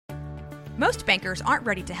Most bankers aren't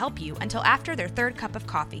ready to help you until after their third cup of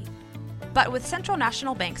coffee. But with Central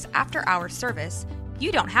National Bank's after-hours service,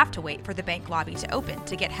 you don't have to wait for the bank lobby to open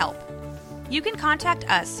to get help. You can contact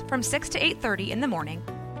us from 6 to 8:30 in the morning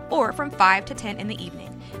or from 5 to 10 in the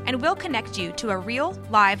evening, and we'll connect you to a real,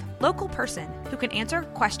 live, local person who can answer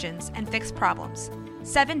questions and fix problems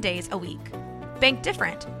 7 days a week. Bank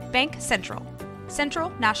different. Bank Central. Central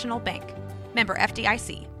National Bank. Member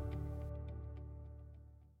FDIC.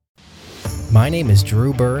 My name is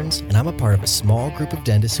Drew Burns, and I'm a part of a small group of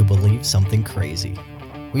dentists who believe something crazy.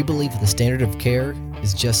 We believe the standard of care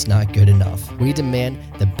is just not good enough. We demand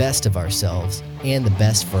the best of ourselves and the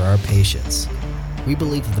best for our patients. We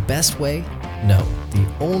believe that the best way? No, the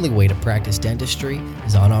only way to practice dentistry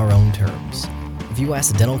is on our own terms. If you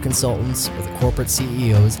ask the dental consultants or the corporate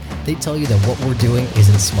CEOs, they tell you that what we're doing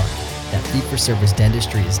isn't smart, that fee-for-service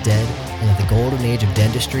dentistry is dead, and that the golden age of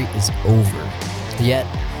dentistry is over. Yet,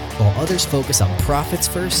 while others focus on profits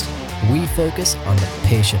first, we focus on the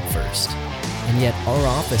patient first. And yet our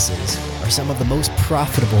offices are some of the most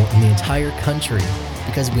profitable in the entire country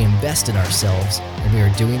because we invest in ourselves and we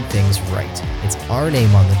are doing things right. It's our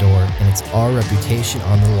name on the door and it's our reputation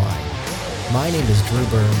on the line. My name is Drew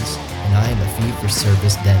Burns and I am a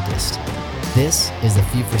fee-for-service dentist. This is the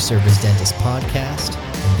Fee-for-Service Dentist Podcast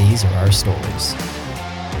and these are our stories.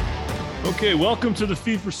 Okay, welcome to the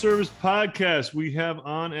Fee-for-Service Podcast. We have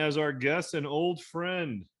on as our guest an old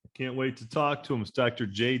friend. Can't wait to talk to him. It's Dr.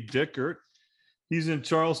 Jay Dickert. He's in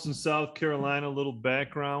Charleston, South Carolina. A little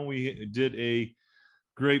background. We did a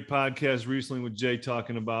great podcast recently with Jay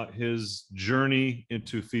talking about his journey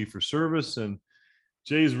into fee-for-service. And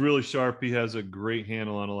Jay's really sharp. He has a great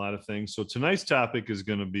handle on a lot of things. So tonight's topic is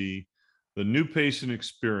going to be the new patient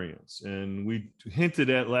experience. And we hinted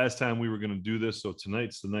at last time we were going to do this. So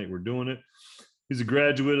tonight's the night we're doing it. He's a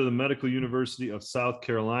graduate of the Medical University of South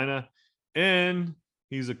Carolina. And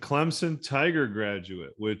he's a Clemson Tiger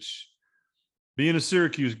graduate, which being a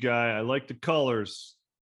Syracuse guy, I like the colors.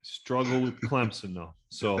 Struggle with Clemson though.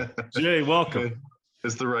 So Jay, welcome.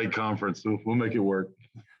 It's the right conference. We'll make it work.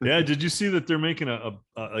 Yeah. Did you see that they're making a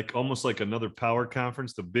like almost like another power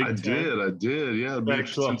conference? The Big Ten? I did. Yeah. It'll be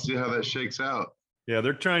interesting to see how that shakes out. Yeah.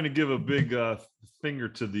 They're trying to give a big finger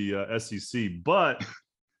to the SEC, but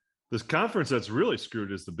this conference that's really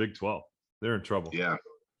screwed is the Big 12. They're in trouble. Yeah.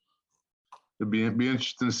 It'd be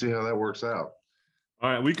interesting to see how that works out. All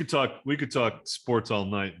right, we could talk sports all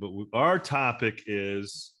night, but our topic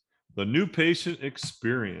is the new patient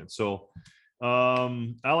experience. So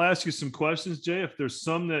I'll ask you some questions, Jay. If there's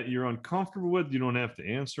some that you're uncomfortable with, you don't have to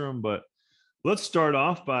answer them. But let's start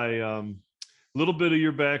off by a little bit of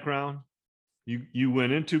your background. You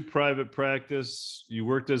went into private practice. You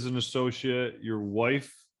worked as an associate. Your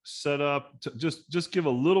wife set up. Just give a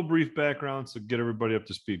little brief background to get everybody up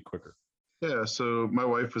to speed quicker. Yeah, so my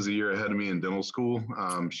wife was a year ahead of me in dental school.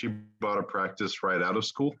 She bought a practice right out of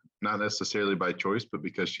school, not necessarily by choice, but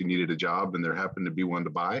because she needed a job and there happened to be one to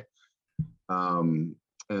buy.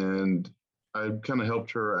 And I kind of helped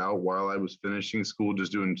her out while I was finishing school,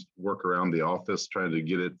 just doing work around the office, trying to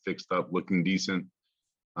get it fixed up, looking decent.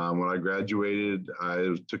 When I graduated,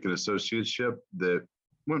 I took an associateship that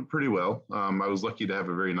went pretty well. I was lucky to have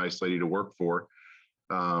a very nice lady to work for.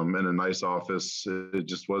 In a nice office. It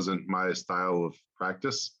just wasn't my style of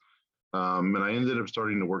practice. And I ended up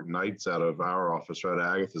starting to work nights out of our office, right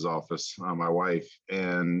at Agatha's office, my wife,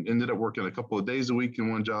 and ended up working a couple of days a week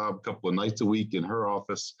in one job, a couple of nights a week in her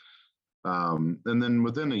office. And then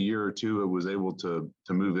within a year or two, I was able to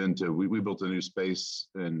move into, we built a new space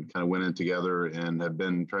and kind of went in together and have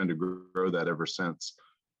been trying to grow that ever since.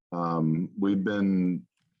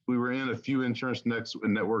 We were in a few insurance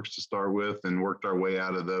networks to start with and worked our way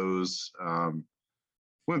out of those.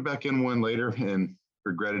 Went back in one later and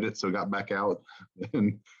regretted it, so got back out.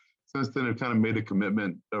 And since then, I've kind of made a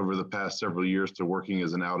commitment over the past several years to working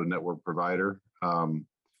as an out-of-network provider.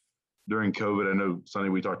 During COVID, I know, Sonny,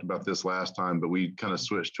 we talked about this last time, but we kind of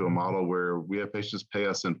switched to a model where we have patients pay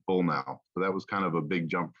us in full now. So that was kind of a big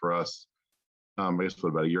jump for us. I guess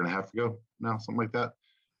about a year and a half ago now, something like that.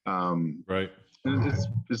 Right. And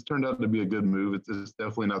it's turned out to be a good move. It's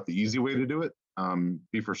definitely not the easy way to do it.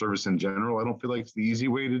 Fee-for-service in general, I don't feel like it's the easy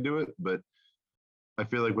way to do it, but I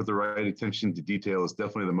feel like with the right attention to detail, it's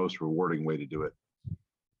definitely the most rewarding way to do it.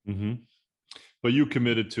 Mm-hmm. But you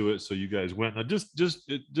committed to it, so you guys went. Now, just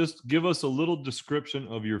give us a little description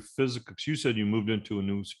of your physical. You said you moved into a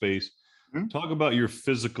new space. Mm-hmm. Talk about your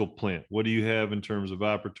physical plant. What do you have in terms of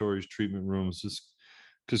operatories, treatment rooms?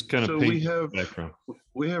 Just kind of paint the background.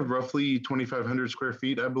 We have roughly 2,500 square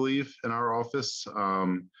feet, I believe, in our office.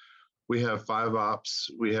 We have 5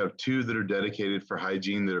 ops. We have 2 that are dedicated for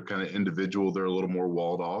hygiene that are kind of individual. They're a little more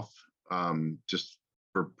walled off, just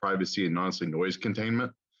for privacy and honestly noise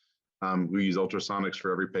containment. We use ultrasonics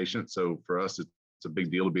for every patient. So for us, it's a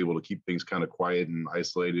big deal to be able to keep things kind of quiet and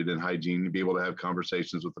isolated and hygiene, to be able to have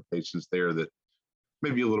conversations with the patients there that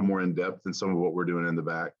may be a little more in depth than some of what we're doing in the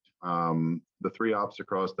back. The 3 ops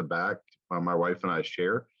across the back, my wife and I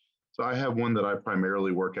share. So I have one that I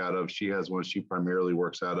primarily work out of. She has one she primarily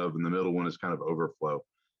works out of, and the middle one is kind of overflow.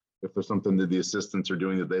 If there's something that the assistants are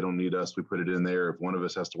doing that they don't need us, we put it in there. If one of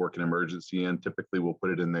us has to work an emergency in, typically we'll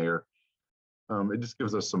put it in there. It just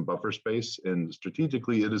gives us some buffer space, and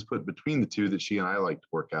strategically it is put between the 2 that she and I like to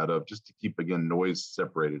work out of, just to keep, again, noise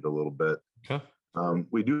separated a little bit. Okay.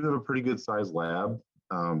 We do have a pretty good sized lab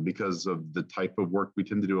because of the type of work. We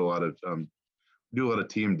tend to do a lot of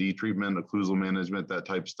TMD treatment, occlusal management, that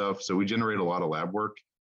type stuff. So we generate a lot of lab work.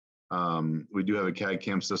 We do have a CAD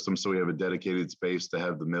CAM system, so we have a dedicated space to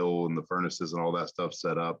have the mill and the furnaces and all that stuff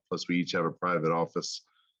set up. Plus, we each have a private office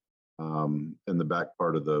in the back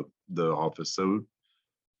part of the office. So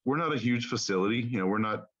we're not a huge facility. We're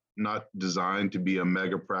not designed to be a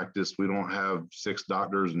mega practice. We don't have 6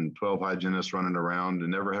 doctors and 12 hygienists running around, and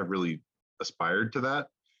never have really aspired to that.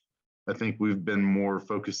 I think we've been more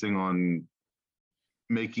focusing on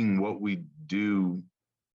making what we do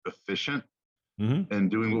efficient and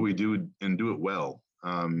doing what we do and do it well.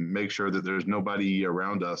 Make sure that there's nobody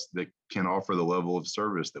around us that can offer the level of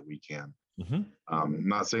service that we can.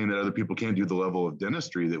 Not saying that other people can't do the level of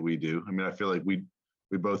dentistry that we do. I mean, I feel like we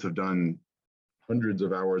both have done hundreds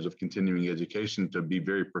of hours of continuing education to be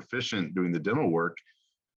very proficient doing the dental work.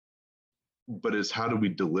 But it's how do we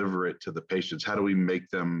deliver it to the patients? How do we make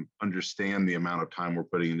them understand the amount of time we're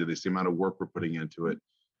putting into this, the amount of work we're putting into it,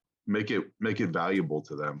 make it valuable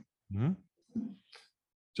to them?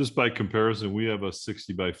 Just by comparison, we have a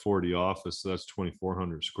 60 by 40 office, so that's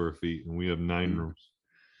 2,400 square feet, and we have 9 rooms.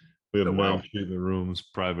 We have 9 treatment rooms,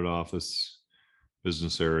 private office,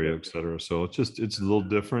 business area, et cetera. So it's a little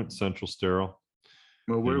different, central sterile.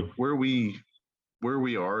 Well, where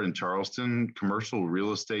we are in Charleston, commercial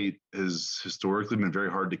real estate has historically been very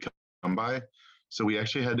hard to come by. So we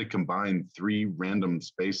actually had to combine 3 random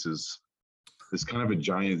spaces. It's kind of a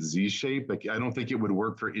giant Z shape. Like, I don't think it would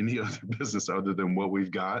work for any other business other than what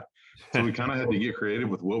we've got. So we kind of had to get creative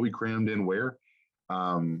with what we crammed in where.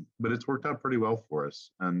 But it's worked out pretty well for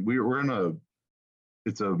us. And we're in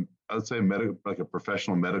I would say like a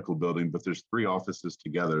professional medical building, but there's 3 offices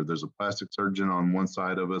together. There's a plastic surgeon on one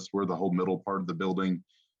side of us. We're the whole middle part of the building.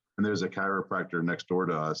 And there's a chiropractor next door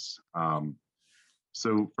to us.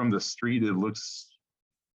 So from the street, it looks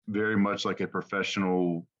very much like a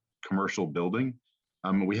professional commercial building.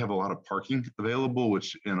 We have a lot of parking available,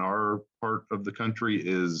 which in our part of the country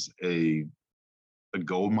is a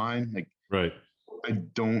gold mine. Like, right. I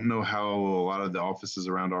don't know how a lot of the offices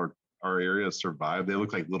around our area survive. They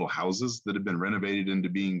look like little houses that have been renovated into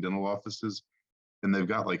being dental offices, and they've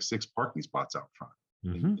got like 6 parking spots out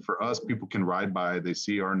front. For us, people can ride by, they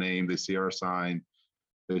see our name, they see our sign,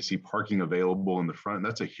 they see parking available in the front. And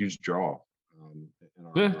that's a huge draw.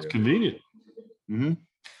 It's convenient.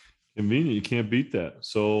 Convenient. You can't beat that.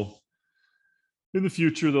 So in the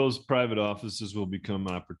future, those private offices will become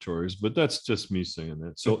operatories, but that's just me saying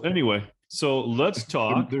that. So anyway, so let's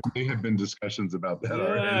talk. There may have been discussions about that.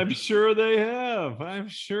 Yeah, I'm sure they have.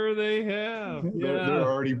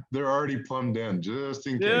 Yeah. They're already plumbed in just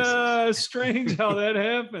in case. Yeah, it's strange how that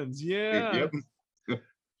happens. Yeah. Yep.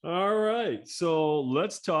 All right. So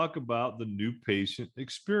let's talk about the new patient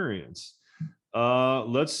experience.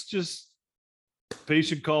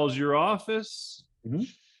 Patient calls your office.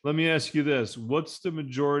 Let me ask you this. What's the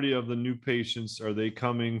majority of the new patients? Are they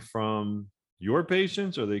coming from your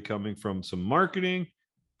patients? Are they coming from some marketing?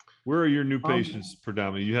 Where are your new patients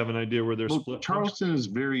predominantly? You have an idea where they're split? Charleston is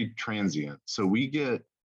very transient. So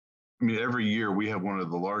every year we have one of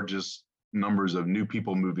the largest numbers of new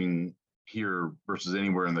people moving here versus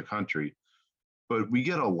anywhere in the country. But we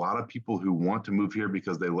get a lot of people who want to move here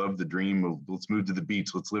because they love the dream of, let's move to the beach,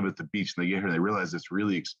 let's live at the beach. And they get here and they realize it's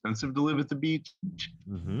really expensive to live at the beach.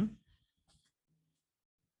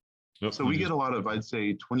 So we get a lot of, I'd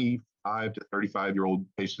say, 25 to 35-year-old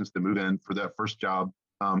patients that move in for that first job.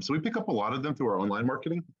 So we pick up a lot of them through our online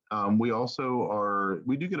marketing. We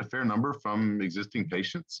do get a fair number from existing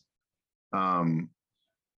patients. Do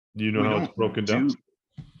you know how it's broken down?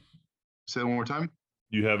 Say that one more time.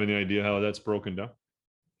 Do you have any idea how that's broken down?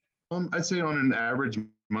 I'd say on an average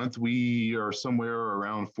month, we are somewhere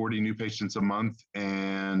around 40 new patients a month,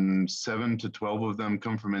 and 7 to 12 of them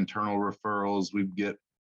come from internal referrals. We get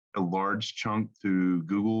a large chunk through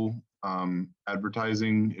Google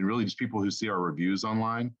advertising and really just people who see our reviews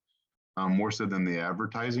online, more so than the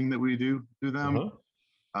advertising that we do to them.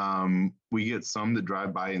 We get some that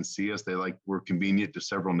drive by and see us. We're convenient to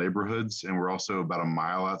several neighborhoods, and we're also about a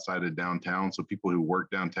mile outside of downtown. So people who work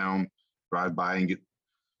downtown drive by and get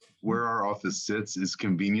where our office sits is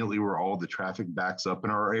conveniently where all the traffic backs up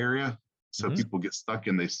in our area. So people get stuck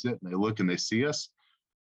and they sit and they look and they see us.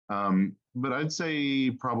 But I'd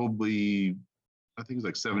say probably, I think it's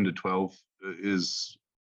like 7 to 12 is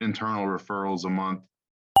internal referrals a month.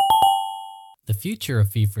 The future of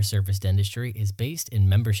fee-for-service dentistry is based in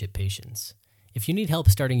membership patients. If you need help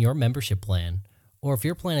starting your membership plan, or if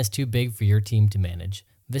your plan is too big for your team to manage,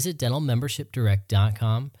 visit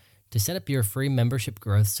dentalmembershipdirect.com to set up your free membership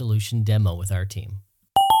growth solution demo with our team.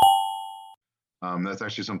 That's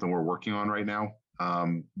actually something we're working on right now.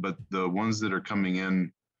 But the ones that are coming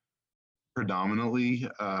in predominantly,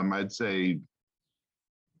 I'd say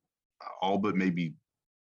all but maybe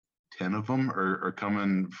 10 of them are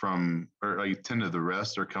coming from, or like 10 of the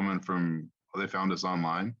rest are coming from, they found us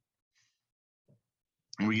online.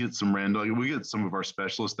 And we get some of our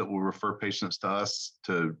specialists that will refer patients to us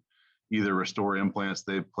to either restore implants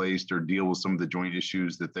they've placed or deal with some of the joint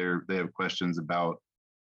issues that they have questions about.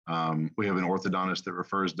 We have an orthodontist that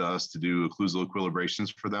refers to us to do occlusal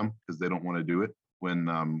equilibrations for them because they don't want to do it when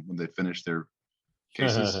they finish their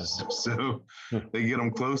cases. So they get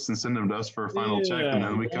them close and send them to us for a final check, and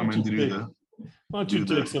then we come in to do the. Why don't you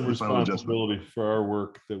take some responsibility for our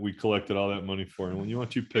work that we collected all that money for? And when you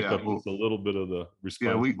want to pick up just a little bit of the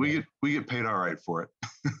responsibility. Yeah, we get paid all right for it.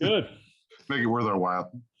 Good. Make it worth our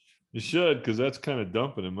while. You should, because that's kind of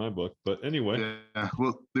dumping in my book. But anyway. Yeah.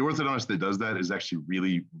 Well, the orthodontist that does that is actually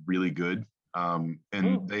really, really good.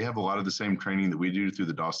 They have a lot of the same training that we do through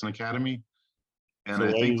the Dawson Academy. And so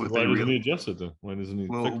I think why doesn't he adjust it then? Why doesn't he?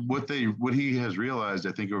 Well, what he has realized,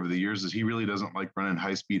 I think, over the years is he really doesn't like running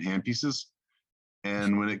high-speed handpieces.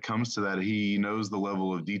 And when it comes to that, he knows the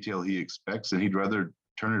level of detail he expects, and he'd rather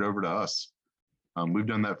turn it over to us. We've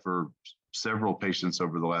done that for several patients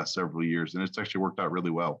over the last several years, and it's actually worked out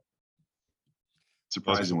really well.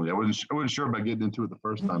 Surprisingly, I wasn't sure about getting into it the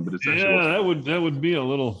first time, but it's actually that would be a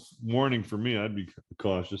little warning for me. I'd be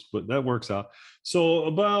cautious, but that works out.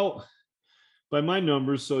 So by my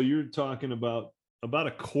numbers, so you're talking about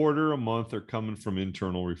a quarter a month are coming from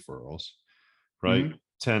internal referrals, right? Mm-hmm.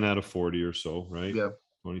 10 out of 40 or so, right? Yeah.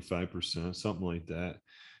 25%, something like that.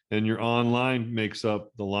 And your online makes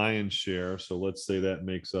up the lion's share. So let's say that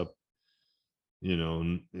makes up,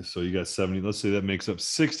 so you got 70, let's say that makes up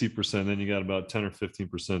 60%. Then you got about 10 or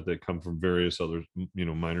 15% that come from various other,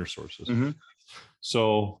 minor sources. Mm-hmm.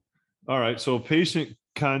 So, all right. So a patient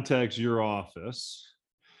contacts your office,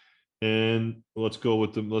 and let's go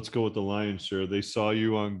with the lion's share. They saw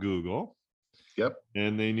you on Google. Yep.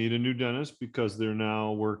 And they need a new dentist because they're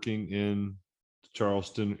now working in the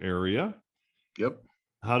Charleston area. Yep.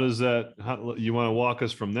 How does that, you want to walk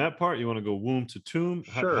us from that part? You want to go womb to tomb?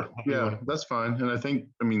 Sure. That's fine. And I think,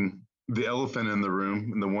 the elephant in the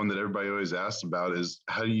room, and the one that everybody always asks about, is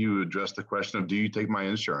how do you address the question of, do you take my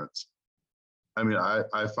insurance?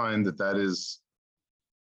 I find that is,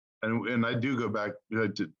 and I do go back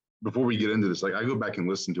to, before we get into this, I go back and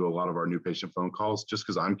listen to a lot of our new patient phone calls just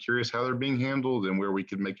because I'm curious how they're being handled and where we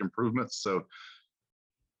could make improvements. So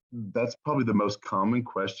that's probably the most common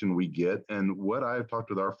question we get. And what I've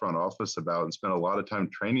talked with our front office about and spent a lot of time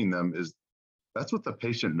training them is that's what the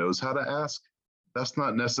patient knows how to ask. That's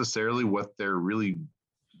not necessarily what they're really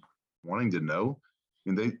wanting to know.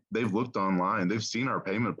 They've looked online, they've seen our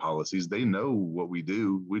payment policies, they know what we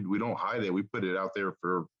do. We don't hide it. We put it out there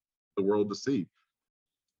for the world to see.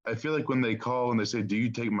 I feel like when they call and they say, do you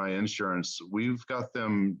take my insurance? We've got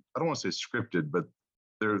them, I don't want to say scripted, but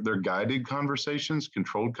they're guided conversations,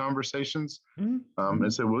 controlled conversations. Mm-hmm.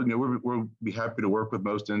 And so we'll be happy to work with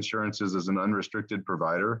most insurances as an unrestricted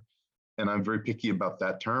provider. And I'm very picky about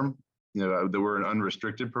that term, that we're an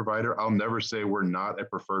unrestricted provider. I'll never say we're not a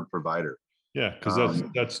preferred provider. Yeah, because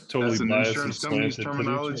that's totally an biased. Insurance company's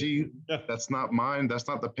terminology. Yeah. That's not mine. That's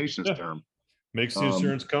not the patient's term. Makes the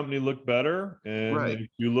insurance company look better, and right.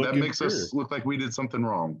 You look that makes us look like we did something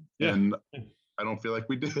wrong, and I don't feel like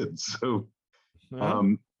we did. So,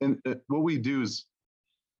 and what we do is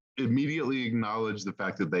immediately acknowledge the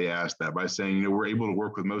fact that they asked that by saying, we're able to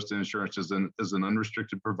work with most insurances as an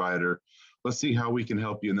unrestricted provider. Let's see how we can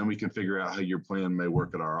help you, and then we can figure out how your plan may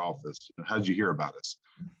work at our office. How did you hear about us?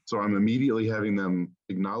 So I'm immediately having them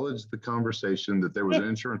acknowledge the conversation that there was an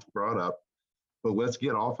insurance brought up. But let's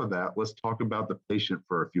get off of that. Let's talk about the patient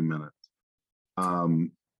for a few minutes.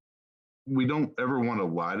 We don't ever want to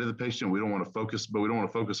lie to the patient. We don't want to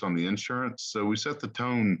focus on the insurance. So we set the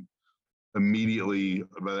tone immediately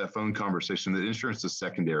by that phone conversation that insurance is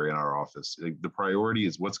secondary in our office. The priority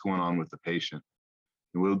is what's going on with the patient.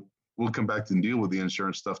 And we'll come back and deal with the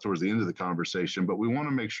insurance stuff towards the end of the conversation, but we want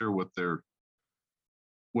to make sure what they're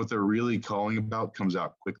really calling about comes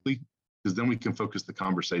out quickly, because then we can focus the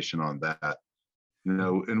conversation on that.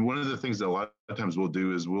 And one of the things that a lot of times we'll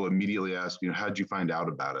do is we'll immediately ask, how'd you find out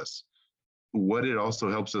about us? What it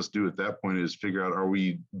also helps us do at that point is figure out, are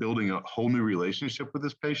we building a whole new relationship with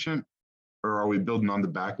this patient, or are we building on the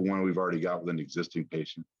back of one we've already got with an existing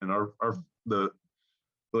patient? And the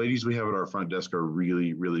ladies we have at our front desk are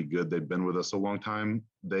really, really good. They've been with us a long time.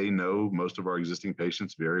 They know most of our existing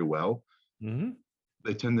patients very well. Mm-hmm.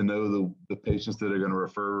 They tend to know the patients that are going to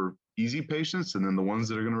refer easy patients, and then the ones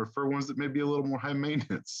that are going to refer ones that may be a little more high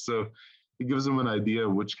maintenance. So it gives them an idea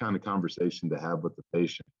of which kind of conversation to have with the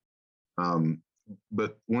patient.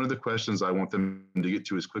 But one of the questions I want them to get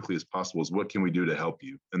to as quickly as possible is, what can we do to help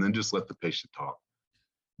you? And then just let the patient talk.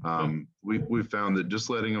 We've found that just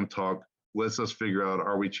letting them talk lets us figure out,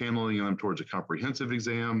 are we channeling them towards a comprehensive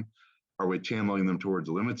exam? Are we channeling them towards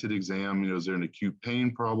a limited exam? Is there an acute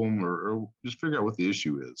pain problem, or just figure out what the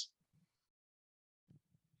issue is?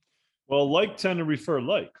 Well, like tend to refer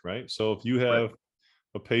like, right? So if you have Right.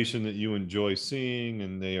 a patient that you enjoy seeing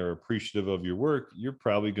and they are appreciative of your work, you're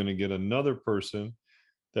probably going to get another person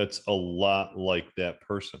that's a lot like that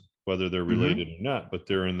person, whether they're related or not, but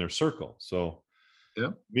they're in their circle. So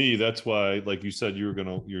me, that's why, like you said, you're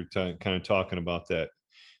kind of talking about that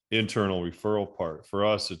internal referral part. For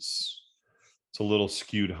us, it's a little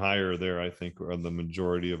skewed higher there, I think, on the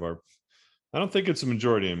majority of I don't think it's a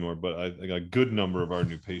majority anymore, but I think a good number of our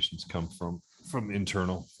new patients come from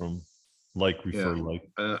internal, from refer like.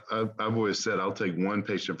 I've always said I'll take one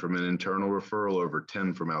patient from an internal referral over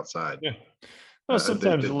 10 from outside. Yeah. Well,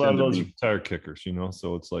 sometimes a lot of those are tire kickers,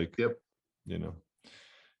 so it's like, yep.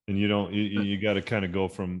 And you got to kind of go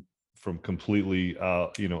from completely,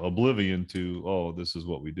 oblivion to, oh, this is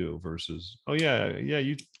what we do, versus, oh yeah,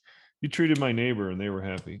 you treated my neighbor and they were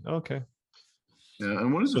happy. Okay. Yeah,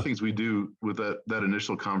 and one of the things we do with that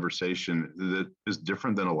initial conversation that is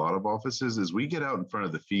different than a lot of offices is we get out in front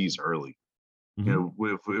of the fees early.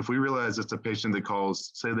 Mm-hmm. If we realize it's a patient that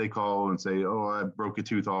calls, say they call and say, oh, I broke a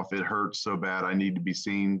tooth off, it hurts so bad, I need to be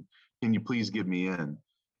seen, can you please get me in?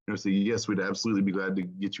 Say, yes, we'd absolutely be glad to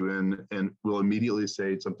get you in. And we'll immediately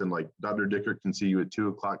say something like, Dr. Dickert can see you at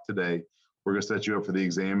 2:00 today. We're going to set you up for the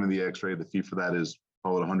exam and the x-ray. The fee for that is,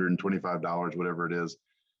 call it $125, whatever it is.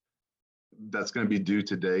 That's going to be due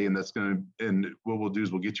today. And what we'll do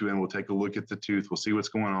is we'll get you in, we'll take a look at the tooth, we'll see what's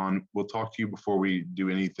going on. We'll talk to you before we do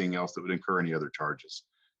anything else that would incur any other charges.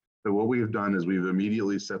 So what we've done is we've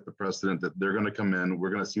immediately set the precedent that they're going to come in. We're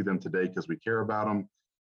going to see them today because we care about them.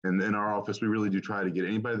 And in our office, we really do try to get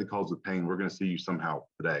anybody that calls with pain, we're going to see you somehow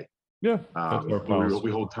today. Yeah. That's our policy. We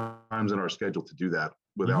hold times in our schedule to do that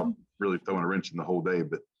without really throwing a wrench in the whole day.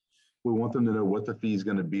 But we want them to know what the fee is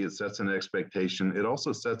going to be. It sets an expectation. It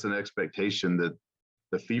also sets an expectation that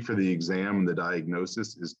the fee for the exam and the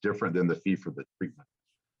diagnosis is different than the fee for the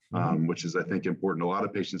treatment, which is, I think, important. A lot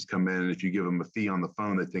of patients come in, and if you give them a fee on the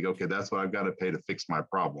phone, they think, okay, that's what I've got to pay to fix my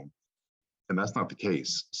problem. And that's not the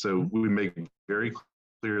case. So we make very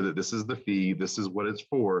clear that this is the fee, this is what it's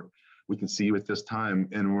for. We can see you at this time.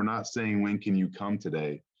 And we're not saying, when can you come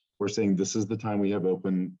today? We're saying, this is the time we have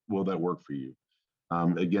open. Will that work for you?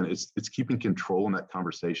 Again, it's keeping control in that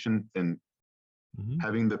conversation and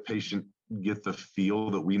having the patient get the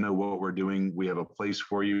feel that we know what we're doing. We have a place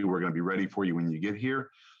for you. We're going to be ready for you when you get here,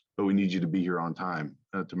 but we need you to be here on time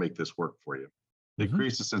to make this work for you. It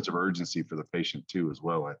creates a sense of urgency for the patient too, as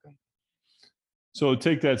well, I think. So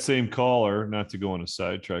take that same caller, not to go on a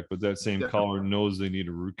sidetrack, but that same caller knows they need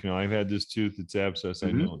a root canal. I've had this tooth, it's abscess.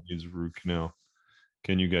 I know it needs a root canal.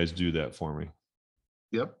 Can you guys do that for me?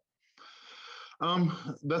 Yep.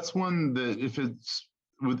 That's one that, if it's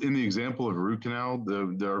within the example of a root canal,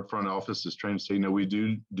 our front office is trained to say, we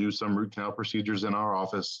do some root canal procedures in our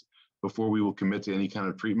office. Before we will commit to any kind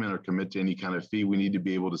of treatment or commit to any kind of fee, we need to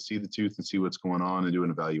be able to see the tooth and see what's going on and do an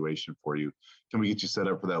evaluation for you. Can we get you set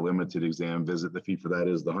up for that limited exam visit? The fee for that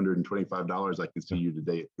is the $125. I can see you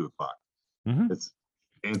today at 2:00. It's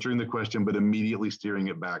answering the question, but immediately steering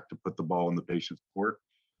it back to put the ball in the patient's court,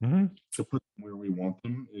 to put them where we want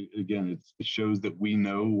them. Again, it shows that we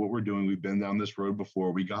know what we're doing. We've been down this road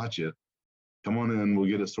before. We got you. Come on in, we'll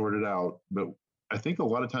get it sorted out. But I think a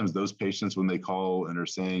lot of times those patients, when they call and are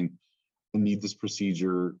saying, I need this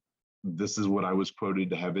procedure, this is what I was quoted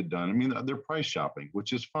to have it done. I mean, they're price shopping,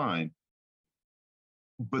 which is fine,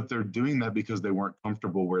 but they're doing that because they weren't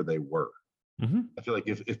comfortable where they were. I feel like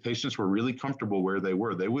if patients were really comfortable where they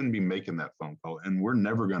were, they wouldn't be making that phone call. And we're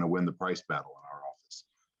never going to win the price battle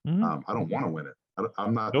in our office. I don't want to win it.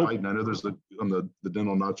 I'm not Nope. fighting. I know there's on the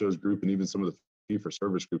dental nachos group and even some of the fee for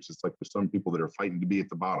service groups, it's like there's some people that are fighting to be at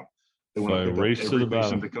the bottom. They want to pick up every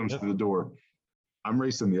patient that comes through the door. I'm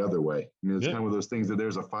racing the other way. I mean, it's kind of one of those things that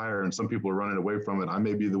there's a fire and some people are running away from it. I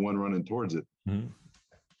may be the one running towards it.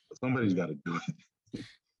 But somebody's got to do it.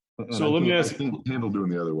 So let me ask you, I can't handle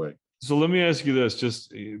doing the other way. So let me ask you this,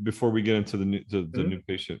 just before we get into the new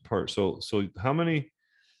patient part. So how many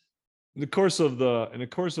in the course of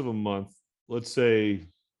a month, let's say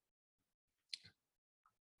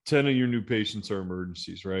 10 of your new patients are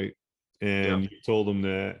emergencies, right? And you told them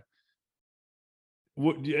that.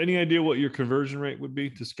 Any idea what your conversion rate would be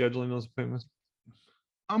to scheduling those appointments?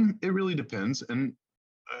 It really depends. And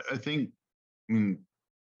I think,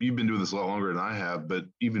 you've been doing this a lot longer than I have, but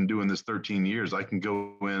even doing this 13 years, I can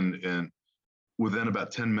go in and within about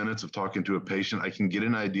 10 minutes of talking to a patient, I can get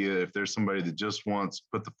an idea if there's somebody that just wants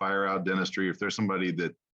put the fire out dentistry, if there's somebody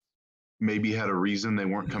that maybe had a reason they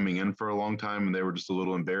weren't coming in for a long time and they were just a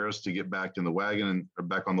little embarrassed to get back in the wagon or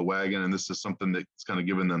back on the wagon. And this is something that's kind of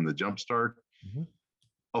given them the jump start.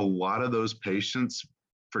 A lot of those patients,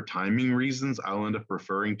 for timing reasons, I'll end up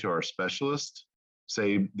referring to our specialist,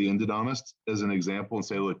 say the endodontist as an example, and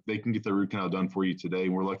say, look, they can get the root canal done for you today.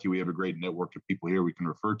 And we're lucky we have a great network of people here we can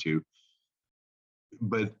refer to.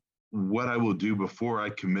 But what I will do before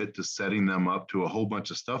I commit to setting them up to a whole bunch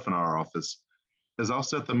of stuff in our office is I'll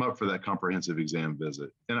set them up for that comprehensive exam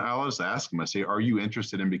visit. And I'll just ask them, I say, are you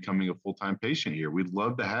interested in becoming a full-time patient here? We'd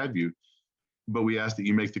love to have you, but we ask that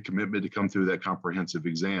you make the commitment to come through that comprehensive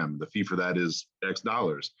exam. The fee for that is X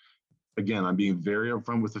dollars. Again, I'm being very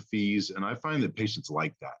upfront with the fees, and I find that patients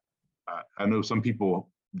like that. I know some people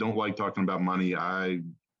don't like talking about money. I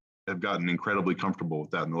have gotten incredibly comfortable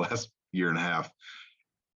with that in the last year and a half.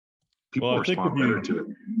 People respond better to it.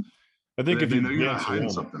 I think if you know you're not hiding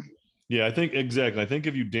around something. Yeah, I think exactly. I think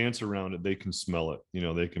if you dance around it, they can smell it.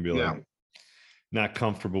 They can be like not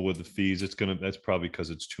comfortable with the fees. That's probably because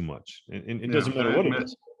it's too much. And it doesn't matter what it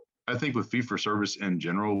is. I think with fee for service in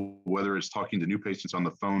general, whether it's talking to new patients on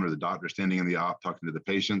the phone or the doctor standing in the op talking to the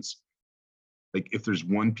patients, like if there's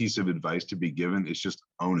one piece of advice to be given, it's just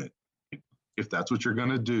own it. If that's what you're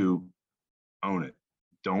going to do, own it.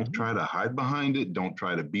 Don't try to hide behind it. Don't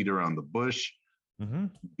try to beat around the bush.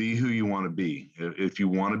 Be who you want to be. If you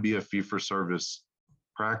want to be a fee for service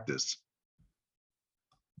practice,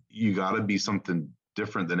 you got to be something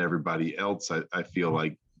different than everybody else. I feel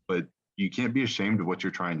like, but you can't be ashamed of what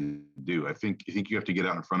you're trying to do. I think you have to get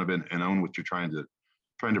out in front of it and own what you're trying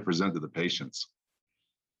to present to the patients.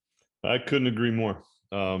 I couldn't agree more.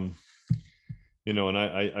 And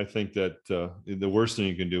I think that the worst thing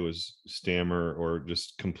you can do is stammer or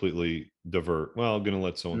just completely divert. Well, I'm going to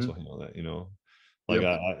let so-and-so handle that, like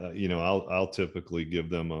I'll typically give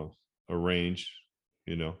them a range,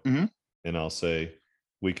 and I'll say,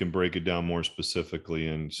 we can break it down more specifically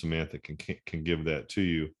and Samantha can give that to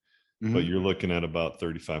you. But you're looking at about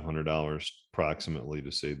 $3,500 approximately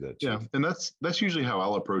to save that. Yeah. And that's usually how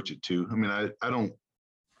I'll approach it too. I mean, I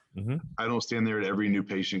don't stand there at every new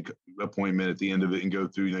patient appointment at the end of it and go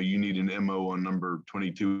through, you need an MO on number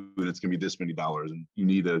 22 and it's going to be this many dollars. And you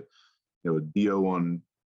need a DO on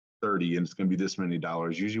 30 and it's going to be this many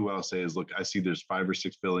dollars. Usually what I'll say is, look, I see there's 5 or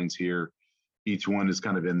 6 fillings here. Each one is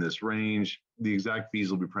kind of in this range. The exact fees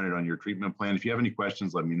will be printed on your treatment plan. If you have any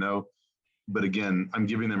questions, let me know. But again, I'm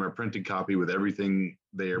giving them a printed copy with everything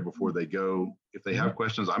there before they go. If they have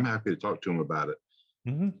questions, I'm happy to talk to them about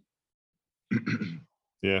it.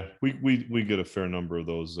 Yeah, we get a fair number of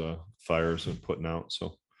those fires and putting out.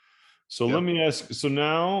 So let me ask. So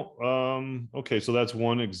now, okay, so that's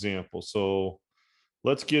one example. So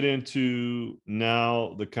let's get into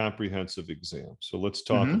now the comprehensive exam. So let's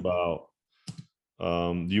talk about.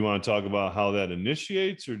 Do you want to talk about how that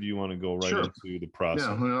initiates, or do you want to go right into the process?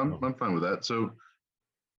 Yeah, I'm fine with that. So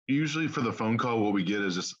usually for the phone call, what we get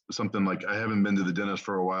is just something like, I haven't been to the dentist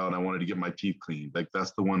for a while and I wanted to get my teeth cleaned. Like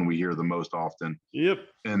that's the one we hear the most often. Yep.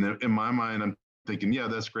 And in my mind, I'm thinking, yeah,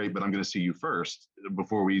 that's great, but I'm going to see you first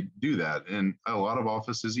before we do that. And a lot of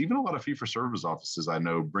offices, even a lot of fee-for-service offices I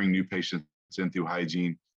know, bring new patients in through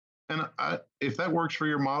hygiene. And if that works for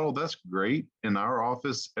your model, that's great. In our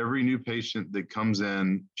office, every new patient that comes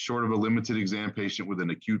in, short of a limited exam patient with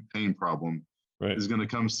an acute pain problem, is going to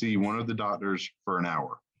come see one of the doctors for an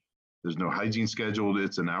hour. There's no hygiene scheduled.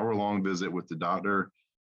 It's an hour-long visit with the doctor.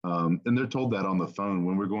 And they're told that on the phone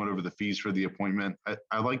when we're going over the fees for the appointment.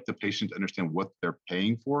 I like the patient to understand what they're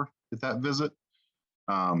paying for at that visit.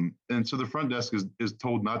 And so the front desk is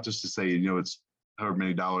told not just to say, it's however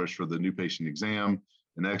many dollars for the new patient exam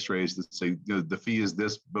and x-rays that say, the fee is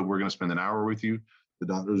this, but we're going to spend an hour with you. The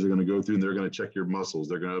doctors are going to go through and they're going to check your muscles.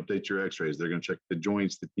 They're going to update your x-rays. They're going to check the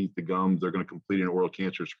joints, the teeth, the gums. They're going to complete an oral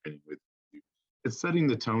cancer screening with you. It's setting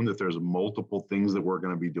the tone that there's multiple things that we're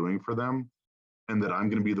going to be doing for them, and that I'm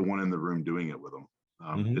going to be the one in the room doing it with them.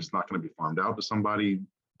 It's not going to be farmed out to somebody.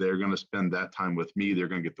 They're going to spend that time with me. They're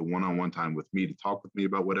going to get the one-on-one time with me to talk with me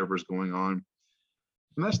about whatever's going on.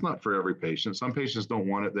 And that's not for every patient. Some patients don't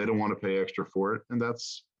want it. They don't want to pay extra for it. And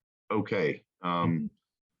that's okay. I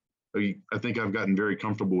think I've gotten very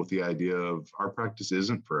comfortable with the idea of our practice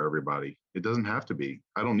isn't for everybody. It doesn't have to be.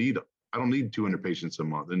 I don't need 200 patients a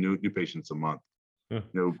month, new patients a month. At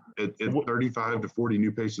 35 to 40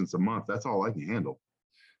 new patients a month, that's all I can handle.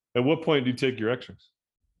 At what point do you take your x-rays?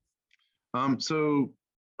 So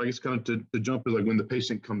I guess kind of to jump is like when the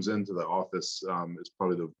patient comes into the office, is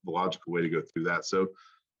probably the logical way to go through that. So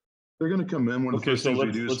they're going to come in. One of the first things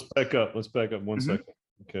we do is let's back up. Let's back up one second.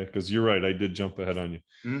 Okay. Because you're right. I did jump ahead on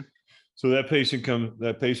you. So that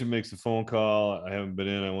patient makes the phone call. I haven't been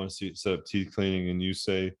in. I want to set up teeth cleaning. And you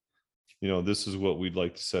say, this is what we'd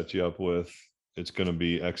like to set you up with. It's going to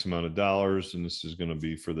be X amount of dollars. And this is going to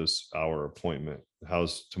be for this hour appointment.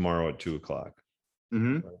 How's tomorrow at 2:00?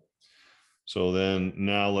 Right. So then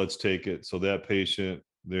now let's take it. So that patient,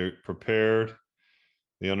 they're prepared.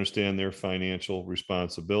 They understand their financial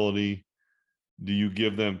responsibility. Do you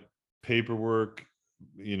give them paperwork?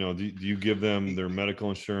 Do you give them their medical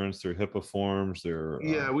insurance, their HIPAA forms,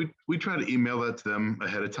 Yeah, we try to email that to them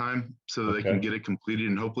ahead of time so that they can get it completed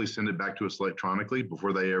and hopefully send it back to us electronically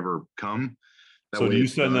before they ever come. So do you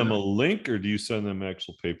send them a link or do you send them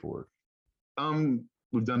actual paperwork?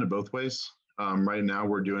 We've done it both ways. Right now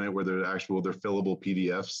we're doing it where they're fillable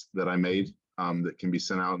PDFs that I made that can be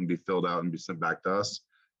sent out and be filled out and be sent back to us.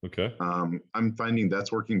 Okay. I'm finding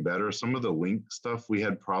that's working better. Some of the link stuff, we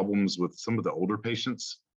had problems with some of the older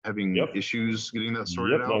patients having issues getting that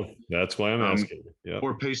sorted out. That's why I'm asking.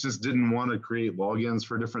 Or patients didn't want to create logins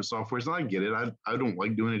for different softwares. And I get it. I don't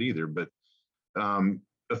like doing it either, but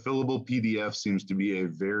a fillable PDF seems to be a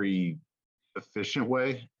very efficient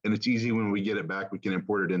way. And it's easy when we get it back, we can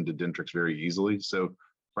import it into Dentrix very easily. So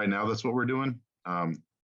right now that's what we're doing.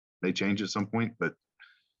 May change at some point, but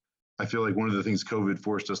I feel like one of the things COVID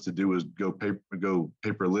forced us to do is go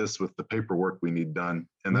paperless with the paperwork we need done.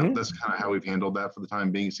 And that's kind of how we've handled that for the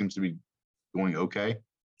time being. It seems to be going okay.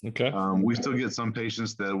 Okay. We still get some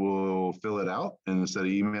patients that will fill it out, and instead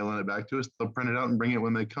of emailing it back to us, they'll print it out and bring it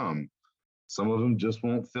when they come. Some of them just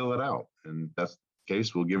won't fill it out. And that's the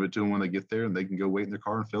case. We'll give it to them when they get there and they can go wait in their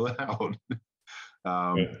car and fill it out.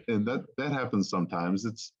 And that happens sometimes.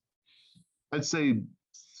 I'd say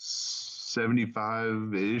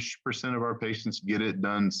 75-ish% of our patients get it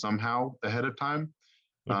done somehow ahead of time.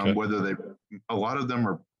 Whether a lot of them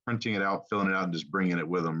are printing it out, filling it out, and just bringing it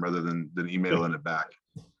with them rather than emailing it back.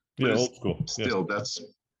 Yeah, old school. Still, that's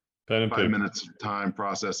 5 minutes of time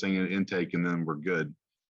processing and intake, and then we're good.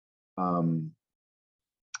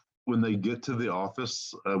 When they get to the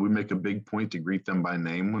office, we make a big point to greet them by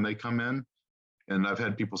name when they come in. And I've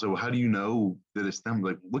had people say, well, how do you know that it's them?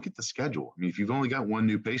 Like, look at the schedule. I mean, if you've only got one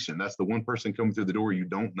new patient, that's the one person coming through the door you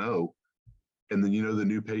don't know. And then, the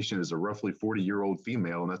new patient is a roughly 40-year-old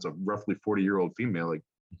female, and that's a roughly 40-year-old female. Like,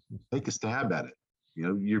 take a stab at it.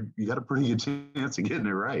 You got a pretty good chance of getting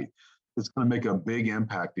it right. It's going to make a big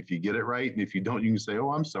impact if you get it right. And if you don't, you can say,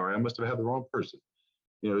 oh, I'm sorry, I must have had the wrong person.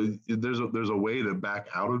 There's a way to back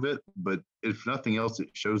out of it, but if nothing else, it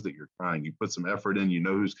shows that you're trying. You put some effort in,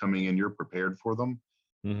 who's coming in, you're prepared for them.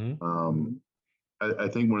 I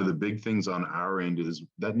think one of the big things on our end is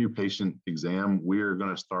that new patient exam, we're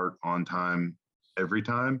going to start on time every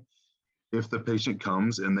time. If the patient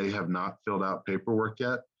comes and they have not filled out paperwork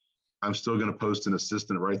yet, I'm still going to post an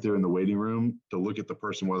assistant right there in the waiting room to look at the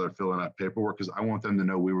person while they're filling out paperwork, because I want them to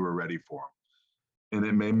know we were ready for them. And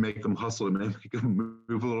it may make them hustle, it may make them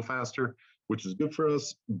move a little faster, which is good for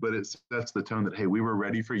us, but it sets the tone that, hey, we were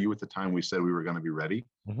ready for you at the time we said we were going to be ready.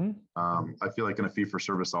 I feel like in a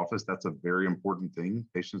fee-for-service office, that's a very important thing.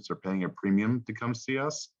 Patients are paying a premium to come see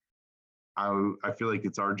us. I feel like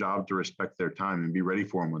it's our job to respect their time and be ready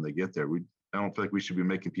for them when they get there. I don't feel like we should be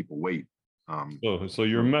making people wait. So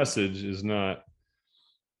your message is not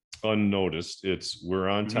unnoticed. It's we're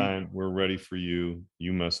on time, we're ready for you.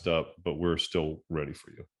 You messed up, but we're still ready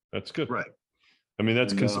for you. That's good. Right. I mean,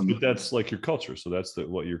 that's but that's like your culture. So that's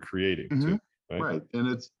what you're creating too. Right. And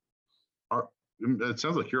it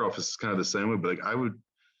sounds like your office is kind of the same way, but like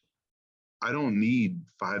I don't need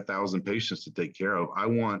 5,000 patients to take care of. I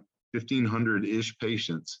want 1,500-ish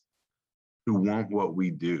patients who want what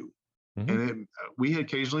we do. And we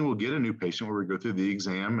occasionally will get a new patient where we go through the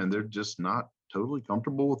exam and they're just not totally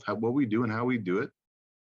comfortable with what we do and how we do it.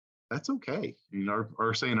 That's okay.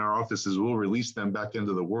 Our saying in our office is we'll release them back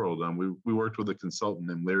into the world. We worked with a consultant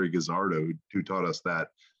named Larry Gazzardo who taught us that,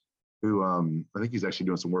 who I think he's actually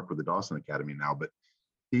doing some work with the Dawson Academy now, but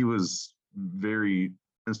he was very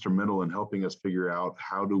instrumental in helping us figure out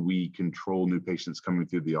how do we control new patients coming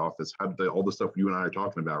through the office. All the stuff you and I are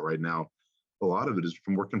talking about right now, a lot of it is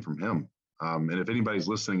from working from him. And if anybody's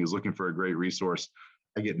listening is looking for a great resource,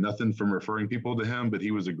 I get nothing from referring people to him, but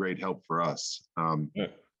he was a great help for us.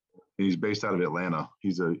 He's based out of Atlanta.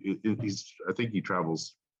 I think he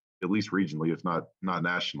travels at least regionally, if not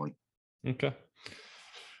nationally. Okay.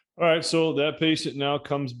 All right. So that patient now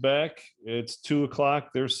comes back. It's 2:00.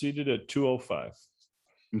 They're seated at 2:05.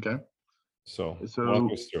 Okay. So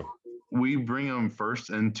walk us through. We bring them first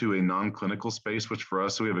into a non-clinical space, which for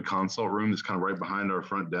us, we have a consult room that's kind of right behind our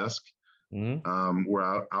front desk.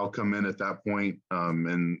 Where I'll come in at that point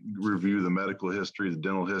and review the medical history, the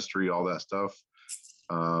dental history, all that stuff.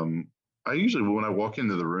 I usually, when I walk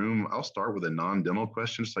into the room, I'll start with a non-dental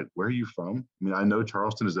question, just like, where are you from? I mean, I know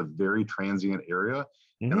Charleston is a very transient area,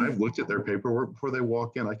 and I've looked at their paperwork before they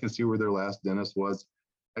walk in. I can see where their last dentist was.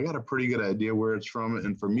 I got a pretty good idea where it's from.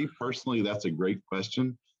 And for me personally, that's a great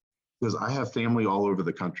question because I have family all over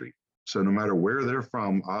the country. So no matter where they're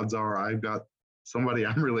from, odds are I've got somebody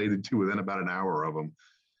I'm related to within about an hour of them.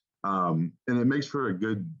 And it makes for a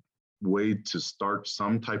good way to start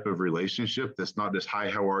some type of relationship that's not just, hi,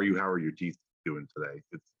 how are you? How are your teeth doing today?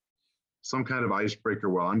 It's some kind of icebreaker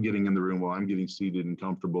while I'm getting in the room, while I'm getting seated and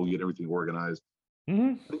comfortable, get everything organized.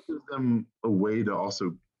 It gives them a way to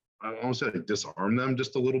also, I almost say, disarm them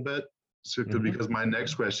just a little bit. So because my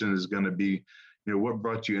next question is going to be, what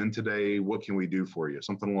brought you in today? What can we do for you?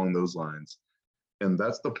 Something along those lines. And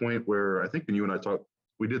that's the point where I think when you and I talked,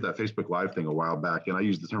 we did that Facebook Live thing a while back, and I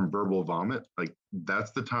used the term verbal vomit. Like,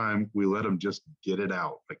 that's the time we let them just get it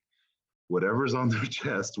out. Like, whatever's on their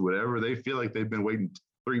chest, whatever they feel like they've been waiting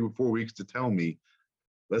 3 or 4 weeks to tell me,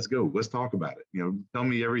 let's go. Let's talk about it. Tell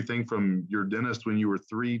me everything from your dentist when you were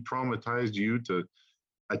 3 traumatized you to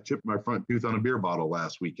I chipped my front tooth on a beer bottle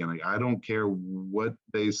last weekend. Like, I don't care what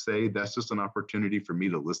they say. That's just an opportunity for me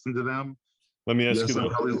to listen to them. Let me ask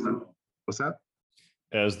you what's that?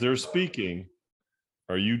 As they're speaking,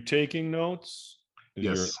 are you taking notes? Is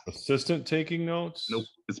yes. your assistant taking notes? Nope,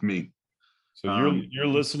 it's me. So you're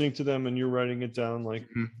listening to them and you're writing it down like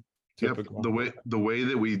typical. Yep. The way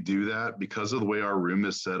that we do that, because of the way our room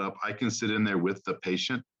is set up, I can sit in there with the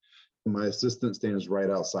patient. And my assistant stands right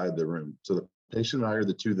outside the room. So the patient and I are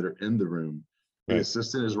the two that are in the room. The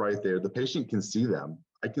assistant is right there. The patient can see them.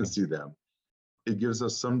 I can see them. It gives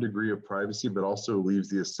us some degree of privacy, but also leaves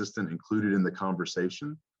the assistant included in the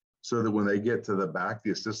conversation so that when they get to the back,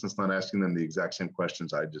 the assistant's not asking them the exact same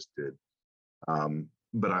questions I just did.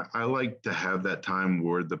 But I like to have that time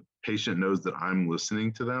where the patient knows that I'm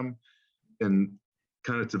listening to them. And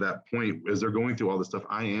kind of to that point, as they're going through all this stuff,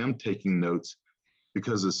 I am taking notes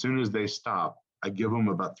because as soon as they stop, I give them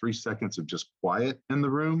about 3 seconds of just quiet in the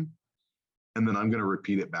room. And then I'm going to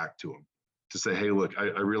repeat it back to them to say, hey, look,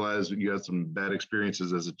 I realize you had some bad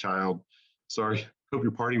experiences as a child. Sorry, hope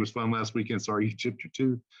your party was fun last weekend. Sorry you chipped your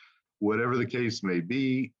tooth, whatever the case may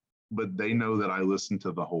be. But they know that I listened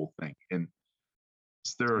to the whole thing. And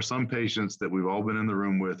there are some patients that we've all been in the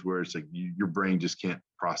room with where it's like your brain just can't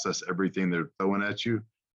process everything they're throwing at you.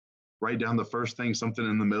 Write down the first thing, something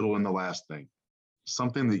in the middle, and the last thing.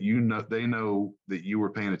 Something that they know that you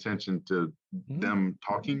were paying attention to them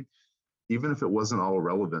talking, even if it wasn't all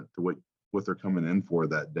relevant to what they're coming in for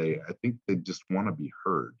that day. I think they just want to be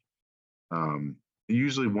heard.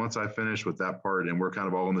 Usually once I finish with that part and we're kind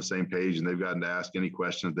of all on the same page and they've gotten to ask any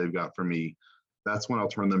questions they've got for me, that's when I'll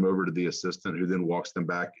turn them over to the assistant who then walks them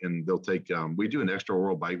back, and they'll take, we do an extra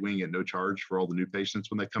oral bite wing at no charge for all the new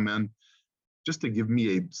patients when they come in, just to give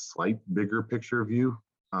me a slight bigger picture view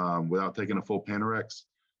without taking a full Panorex.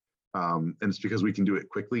 And it's because we can do it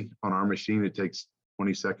quickly on our machine. It takes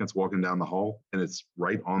 20 seconds walking down the hall and it's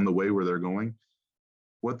right on the way where they're going.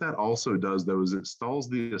 What that also does though, is it stalls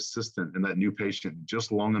the assistant and that new patient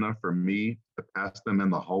just long enough for me to pass them in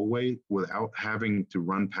the hallway without having to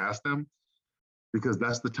run past them, because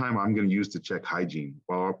that's the time I'm going to use to check hygiene.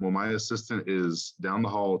 While my assistant is down the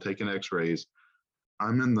hall taking x-rays,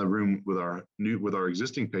 I'm in the room with our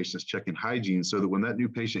existing patients checking hygiene, so that when that new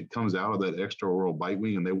patient comes out of that extra oral bite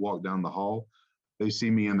wing and they walk down the hall, they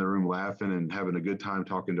see me in the room laughing and having a good time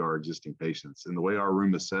talking to our existing patients. And the way our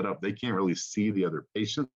room is set up, they can't really see the other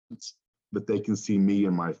patients, but they can see me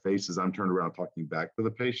and my face as I'm turned around talking back to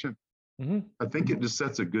the patient. I think it just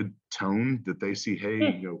sets a good tone that they see,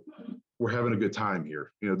 hey, we're having a good time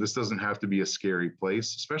here. This doesn't have to be a scary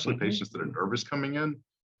place, especially patients that are nervous coming in.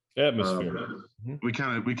 Atmosphere. We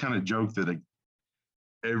kind of joke that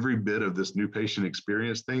every bit of this new patient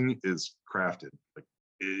experience thing is crafted. Like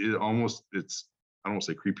it almost, I don't want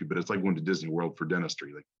to say creepy, but it's like going to Disney World for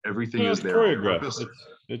dentistry. Like everything is there on purpose.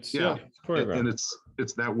 It's choreographed. And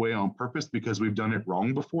it's that way on purpose because we've done it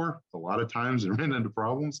wrong before a lot of times and ran into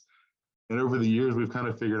problems. And over the years, we've kind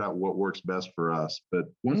of figured out what works best for us. But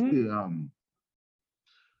once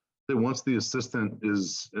the assistant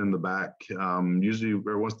is in the back, usually,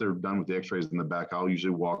 or once they're done with the x-rays in the back, I'll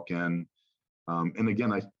usually walk in. And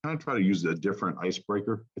again, I kind of try to use a different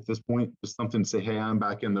icebreaker at this point, just something to say, hey, I'm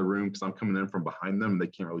back in the room because I'm coming in from behind them and they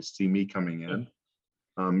can't really see me coming in.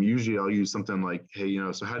 Usually I'll use something like, hey,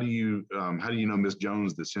 so how do you know Miss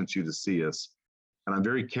Jones that sent you to see us? And I'm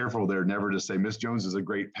very careful there never to say, Miss Jones is a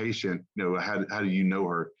great patient. How do you know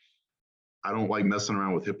her? I don't like messing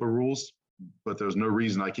around with HIPAA rules, but there's no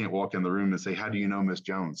reason I can't walk in the room and say, how do you know Miss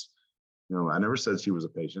Jones? I never said she was a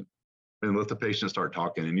patient. And let the patient start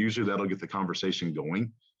talking. And usually that'll get the conversation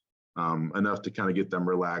going enough to kind of get them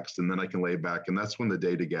relaxed. And then I can lay back. And that's when the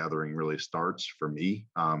data gathering really starts for me.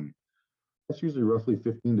 That's usually roughly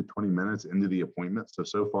 15 to 20 minutes into the appointment.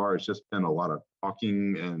 So far, it's just been a lot of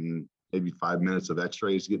talking and maybe 5 minutes of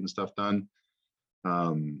x-rays getting stuff done.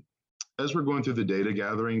 As we're going through the data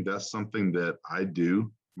gathering, that's something that I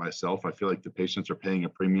do myself. I feel like the patients are paying a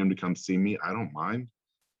premium to come see me. I don't mind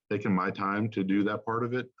taking my time to do that part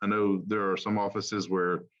of it. I know there are some offices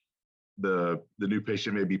where the new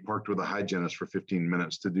patient may be parked with a hygienist for 15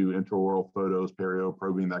 minutes to do intraoral photos, perio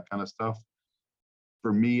probing, that kind of stuff.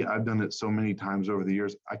 For me, I've done it so many times over the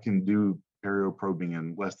years, I can do perio probing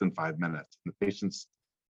in less than 5 minutes. The patients,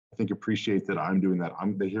 I think, appreciate that I'm doing that.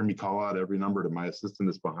 They hear me call out every number to my assistant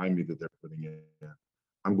that's behind me that they're putting in.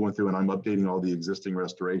 I'm going through and I'm updating all the existing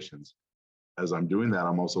restorations. As I'm doing that,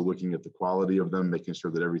 I'm also looking at the quality of them, making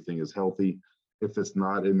sure that everything is healthy. If it's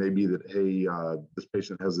not, it may be that, hey, this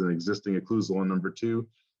patient has an existing occlusal on number 2.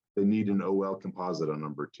 They need an OL composite on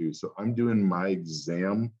number 2. So I'm doing my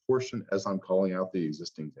exam portion as I'm calling out the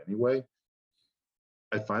existings anyway.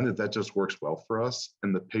 I find that just works well for us.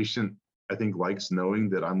 And the patient, I think, likes knowing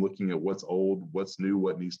that I'm looking at what's old, what's new,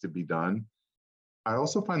 what needs to be done. I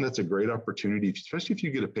also find that's a great opportunity, especially if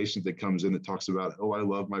you get a patient that comes in that talks about, oh, I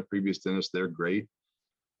love my previous dentist, they're great.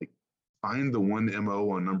 Like, find the one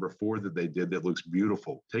MO on number 4 that they did that looks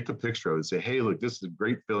beautiful. Take a picture of it and say, hey, look, this is a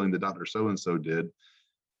great filling that Dr. So-and-so did.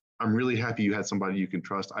 I'm really happy you had somebody you can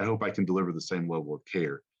trust. I hope I can deliver the same level of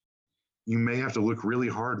care. You may have to look really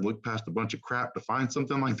hard and look past a bunch of crap to find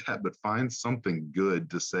something like that, but find something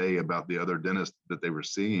good to say about the other dentist that they were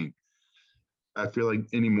seeing. I feel like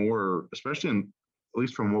anymore, especially at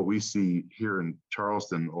least from what we see here in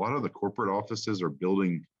Charleston, a lot of the corporate offices are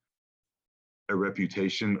building a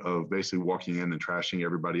reputation of basically walking in and trashing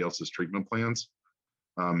everybody else's treatment plans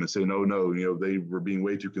and saying, oh, no, they were being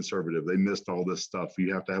way too conservative. They missed all this stuff.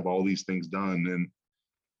 You have to have all these things done. And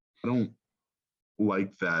I don't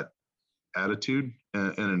like that attitude,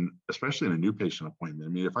 and especially in a new patient appointment.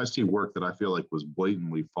 I mean, if I see work that I feel like was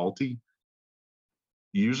blatantly faulty,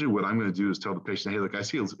 usually what I'm going to do is tell the patient, hey, look, I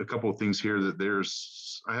see a couple of things here that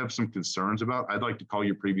I have some concerns about. I'd like to call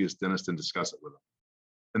your previous dentist and discuss it with them.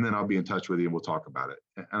 And then I'll be in touch with you and we'll talk about it.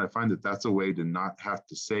 And I find that that's a way to not have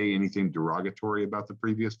to say anything derogatory about the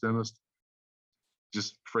previous dentist.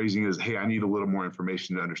 Just phrasing is, hey, I need a little more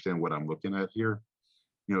information to understand what I'm looking at here.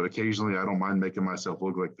 Occasionally I don't mind making myself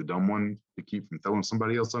look like the dumb one to keep from throwing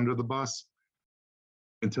somebody else under the bus.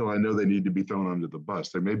 Until I know they need to be thrown under the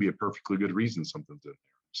bus. There may be a perfectly good reason something's in there.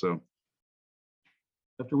 So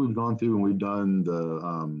after we've gone through and we've done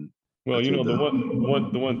the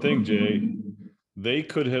the one thing, Jay, they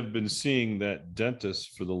could have been seeing that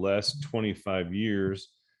dentist for the last 25 years.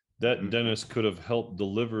 That dentist could have helped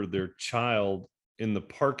deliver their child in the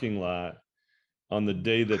parking lot on the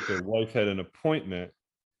day that their wife had an appointment.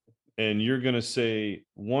 And you're going to say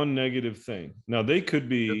one negative thing. Now they could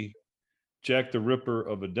be Jack the Ripper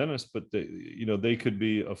of a dentist, but they could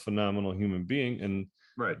be a phenomenal human being. And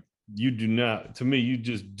right, you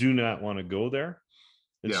just do not want to go there.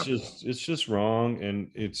 It's just wrong, and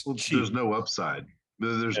it's cheap. There's no upside.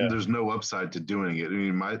 There's no upside to doing it. I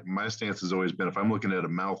mean, my stance has always been, if I'm looking at a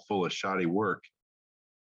mouth full of shoddy work,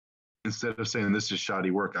 instead of saying this is shoddy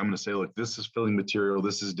work, I'm going to say, look, this is filling material,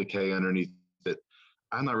 this is decay underneath it.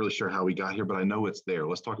 I'm not really sure how we got here, but I know it's there.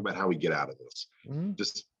 Let's talk about how we get out of this. Mm-hmm.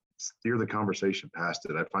 Just steer the conversation past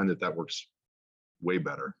it. I find that works way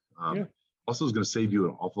better. Also is going to save you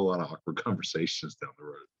an awful lot of awkward conversations down the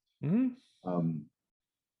road. Mm-hmm.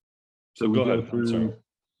 So we go go ahead. I'm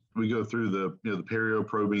sorry. through the the perio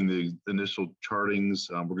probing, the initial chartings.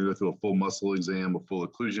 We're gonna go through a full muscle exam, a full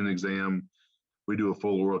occlusion exam. We do a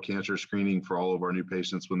full oral cancer screening for all of our new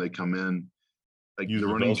patients when they come in. Like Use the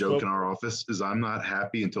the running joke Velscope? in our office is I'm not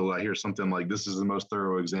happy until I hear something like this is the most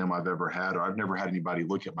thorough exam I've ever had, or I've never had anybody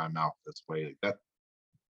look at my mouth this way. Like that.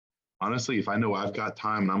 Honestly, if I know I've got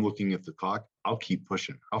time and I'm looking at the clock, I'll keep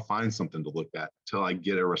pushing. I'll find something to look at till I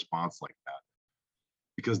get a response like that.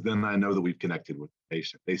 Because then I know that we've connected with the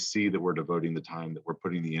patient. They see that we're devoting the time, that we're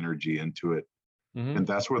putting the energy into it. Mhm. And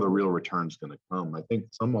that's where the real return is going to come. I think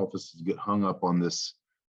some offices get hung up on this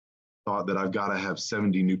thought that I've got to have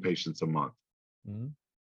 70 new patients a month. Mhm.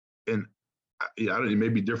 And yeah, it may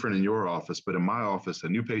be different in your office, but in my office, a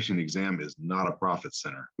new patient exam is not a profit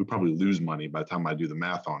center. We probably lose money by the time I do the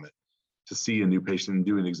math on it to see a new patient and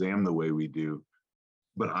do an exam the way we do.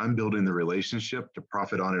 But I'm building the relationship to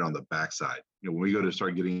profit on it on the backside. When we go to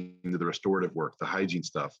start getting into the restorative work, the hygiene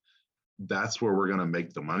stuff, that's where we're going to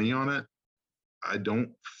make the money on it. I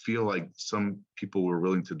don't feel like some people were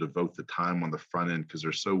willing to devote the time on the front end because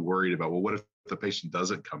they're so worried about, well, what if the patient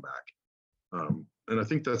doesn't come back? And I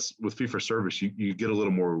think that's with fee for service, you get a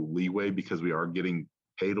little more leeway because we are getting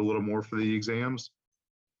paid a little more for the exams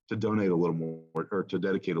to donate a little more or to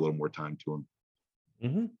dedicate a little more time to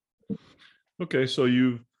them. Mhm. Okay, so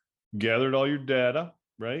you've gathered all your data,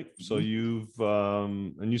 right? So you've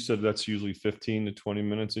and you said that's usually 15 to 20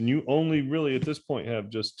 minutes, and you only really at this point have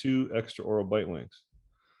just 2 extra oral bite wings.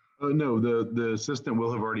 No, the assistant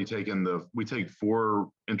will have already taken we take 4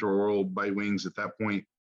 intraoral bite wings at that point,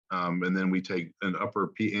 and then we take an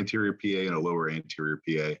anterior PA and a lower anterior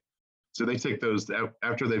PA. So they take those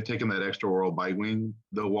after they've taken that extra oral bite wing.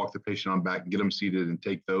 They'll walk the patient on back, get them seated, and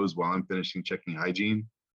take those while I'm finishing checking hygiene,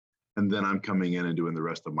 and then I'm coming in and doing the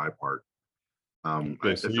rest of my part.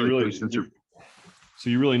 Okay, so feel like patients are. So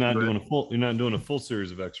you're really not Go ahead. doing a full. You're not doing a full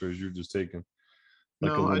series of X-rays. You're just taking.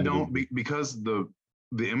 Like No, a I limited- don't because the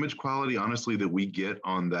image quality, honestly, that we get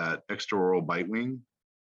on that extra oral bite wing,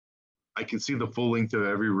 I can see the full length of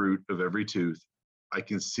every root of every tooth. I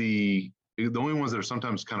can see the only ones that are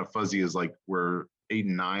sometimes kind of fuzzy is like where 8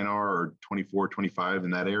 and 9 are, or 24, 25 in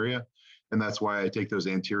that area. And that's why I take those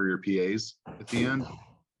anterior PAs at the end.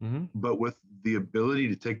 Mhm. But with the ability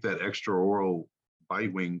to take that extra oral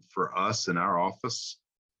bite wing for us in our office,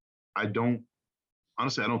 I don't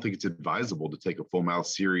think it's advisable to take a full mouth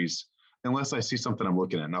series unless I see something I'm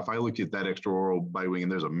looking at. Now, if I look at that extra oral bite wing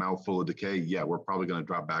and there's a mouthful of decay, yeah, we're probably going to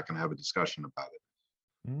drop back and have a discussion about it.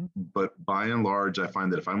 Mhm. But by and large, I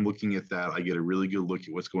find that if I'm looking at that, I get a really good look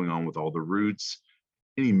at what's going on with all the roots.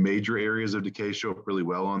 Any major areas of decay show up really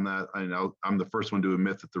well on that. I know I'm the first one to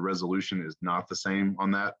admit that the resolution is not the same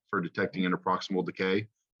on that for detecting interproximal decay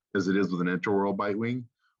as it is with an intraoral bite wing,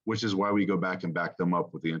 which is why we go back and back them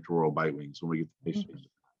up with the intraoral bite wings when we get the patient.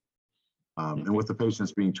 And what the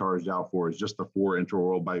patient's being charged out for is just the 4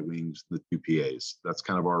 intraoral bite wings, the 2 PAs. That's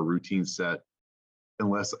kind of our routine set,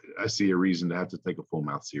 unless I see a reason to have to take a full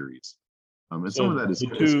mouth series. And some of that is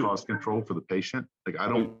cost control for the patient. Like I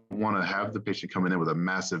don't want to have the patient coming in with a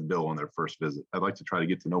massive bill on their first visit. I'd like to try to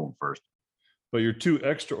get to know them first. But your 2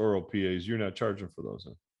 extra oral PAs, you're not charging for those.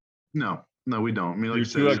 Then. No, we don't. I mean, like Your you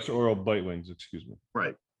said, 2 extra oral bite wings. Excuse me.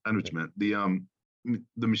 right. I know what you meant.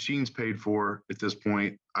 The machine's paid for at this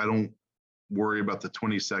point. I don't worry about the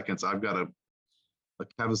 20 seconds. I've got a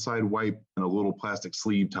Cavicide wipe and a little plastic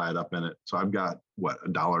sleeve tied up in it. So I've got what,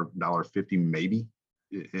 $1.50 maybe,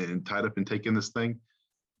 and tied up and taking this thing.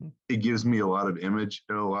 It gives me a lot of information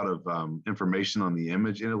on the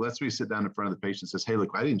image, and it lets me sit down in front of the patient and says, hey, look,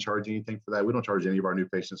 I didn't charge anything for that. We don't charge any of our new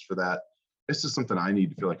patients for that. It's just something I need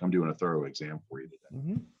to feel like I'm doing a thorough exam for you today.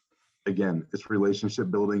 Mhm. Again, it's relationship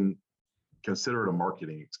building. Consider it a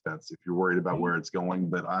marketing expense if you're worried about where it's going,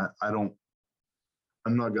 but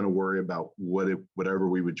I'm not going to worry about whatever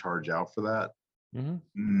we would charge out for that, Mhm.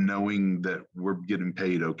 knowing that we're getting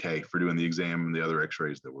paid okay for doing the exam and the other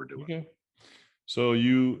x-rays that we're doing. Okay. So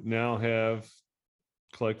you now have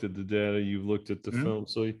collected the data. You've looked at the Mhm. film.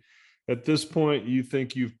 So at this point, you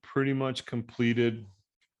think you've pretty much completed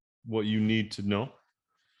what you need to know?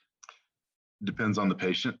 Depends on the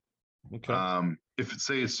patient. Okay. If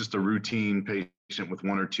it's just a routine patient with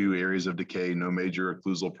 1 or 2 areas of decay, no major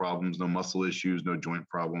occlusal problems, no muscle issues, no joint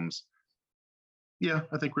problems, yeah,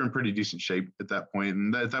 I think we're in pretty decent shape at that point.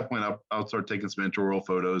 And at that point, I'll start taking some intraoral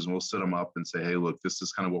photos and we'll set them up and say, hey, look, this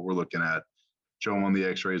is kind of what we're looking at. Show them on the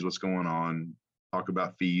x-rays what's going on, talk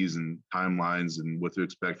about fees and timelines and what to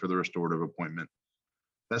expect for the restorative appointment.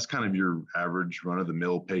 That's kind of your average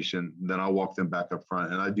run-of-the-mill patient. Then I'll walk them back up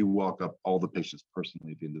front, and I do walk up all the patients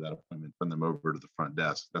personally at the end of that appointment, send them over to the front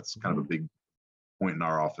desk. That's kind of a big point in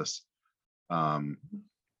our office.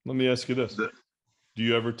 Let me ask you this. The- Do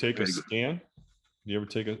you ever take a Very good. scan? Do you ever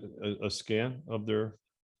take a scan of their?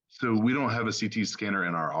 So we don't have a CT scanner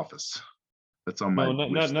in our office. That's on my No,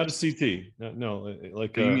 wish not a list. CT. No,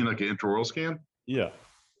 like You mean like an intraoral scan? yeah.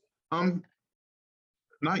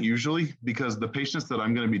 Not usually, because the patients that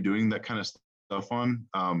I'm going to be doing that kind of stuff on,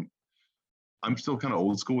 I'm still kind of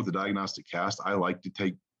old school with the diagnostic cast. I like to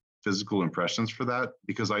take physical impressions for that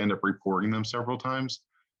because I end up reporting them several times.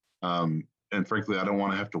 And frankly, I don't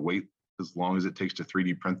want to have to wait as long as it takes to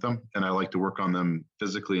 3D print them. And I like to work on them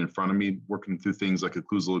physically in front of me, working through things like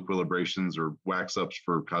occlusal equilibrations or wax ups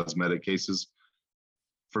for cosmetic cases.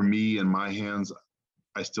 For me and my hands,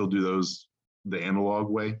 I still do those the analog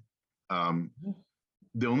way.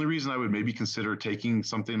 The only reason I would maybe consider taking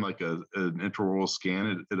something like an intraoral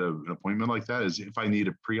scan at an appointment like that is if I need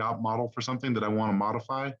a pre-op model for something that I want to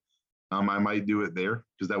modify, I might do it there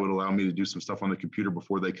because that would allow me to do some stuff on the computer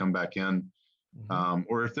before they come back in.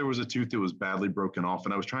 Or if there was a tooth that was badly broken off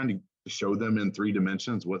and I was trying to show them in 3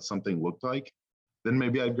 dimensions what something looked like, then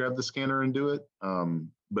maybe I'd grab the scanner and do it.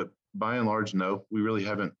 But by and large, no, we really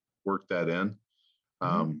haven't worked that in.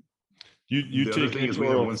 You the other take thing is we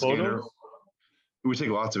have intraoral one scanner. photos? We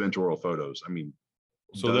take lots of intraoral photos. I mean,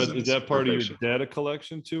 So that is dozens that per part of your patient. data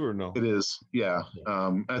collection too, or no? It is, yeah.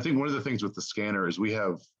 I think one of the things with the scanner is we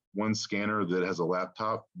have one scanner that has a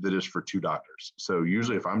laptop that is for 2 doctors. So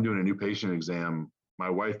usually if I'm doing a new patient exam, my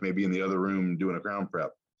wife may be in the other room doing a crown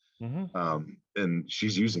prep, and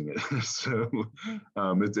she's using it. So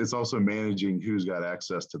it's also managing who's got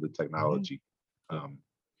access to the technology.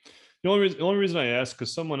 The only reason I asked,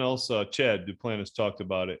 because someone else, Chad Duplantis, talked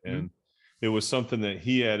about it, and it was something that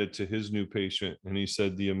he added to his new patient. And he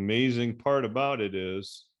said, the amazing part about it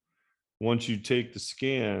is once you take the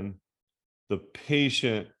scan, the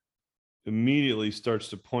patient immediately starts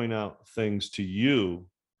to point out things to you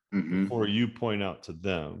before you point out to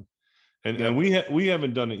them. And we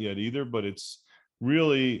haven't done it yet either, but it's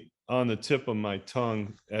really on the tip of my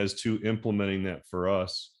tongue as to implementing that for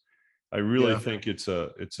us. I really think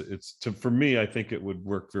for me, I think it would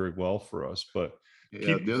work very well for us, but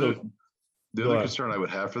the other concern I would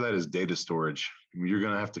have for that is data storage. I mean, you're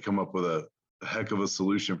going to have to come up with a heck of a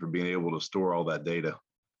solution for being able to store all that data.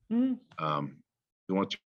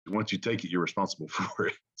 Once you take it, you're responsible for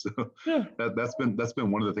it. So that's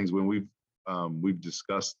been one of the things when we've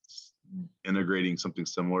discussed integrating something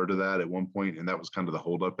similar to that at one point, and that was kind of the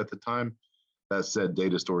holdup at the time. That said,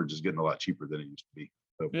 data storage is getting a lot cheaper than it used to be,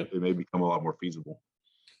 so it may become a lot more feasible.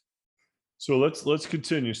 So let's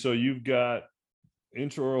continue. So you've got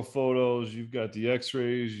intraoral photos, you've got the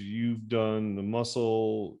x-rays, you've done the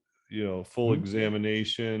muscle, full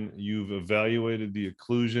examination, you've evaluated the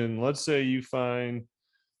occlusion. Let's say you find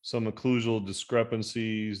some occlusal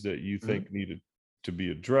discrepancies that you think needed to be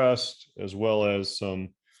addressed, as well as some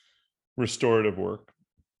restorative work.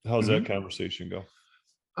 How's that conversation go?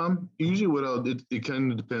 Usually it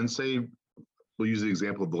kind of depends. Say we'll use the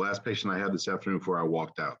example of the last patient I had this afternoon before I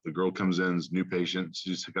walked out. The girl comes in, is a new patient.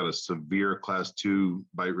 She's got a severe class 2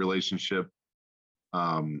 bite relationship,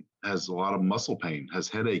 has a lot of muscle pain, has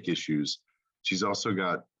headache issues. She's also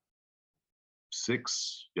got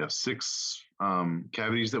 6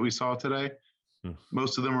 cavities that we saw today.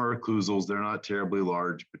 Most of them are occlusals. They're not terribly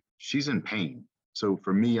large, but she's in pain. So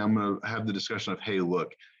for me, I'm going to have the discussion of, hey,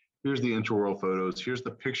 look, here's the intraoral photos. Here's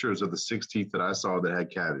the pictures of the 6 teeth that I saw that had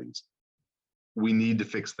cavities. We need to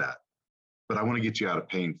fix that, but I want to get you out of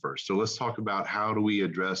pain first. So let's talk about how do we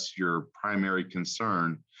address your primary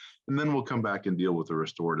concern, and then we'll come back and deal with the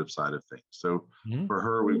restorative side of things. So for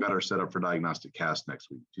her, we've got her set up for diagnostic cast next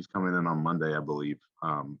week. She's coming in on Monday, I believe,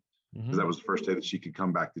 because that was the first day that she could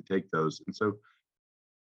come back to take those. And so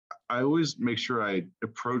I always make sure I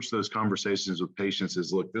approach those conversations with patients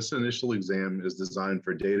is, look, this initial exam is designed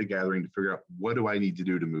for data gathering to figure out what do I need to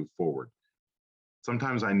do to move forward.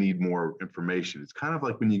 Sometimes I need more information. It's kind of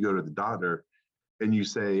like when you go to the doctor and you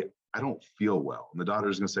say, I don't feel well. And the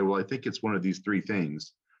doctor's going to say, well, I think it's one of these 3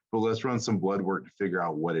 things, but let's run some blood work to figure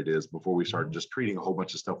out what it is before we start just treating a whole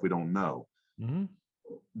bunch of stuff we don't know.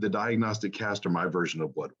 The diagnostic cast are my version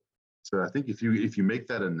of blood work. So I think if you make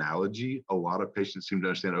that analogy, a lot of patients seem to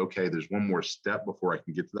understand, okay, there's one more step before I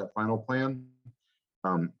can get to that final plan.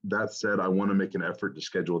 That said, I want to make an effort to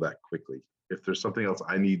schedule that quickly. If there's something else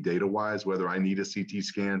I need data-wise, whether I need a CT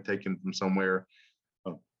scan taken from somewhere,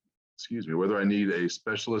 whether I need a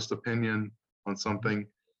specialist opinion on something,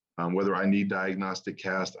 whether I need diagnostic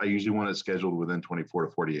cast, I usually want it scheduled within 24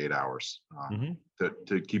 to 48 hours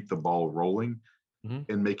to keep the ball rolling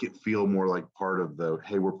and make it feel more like part of the,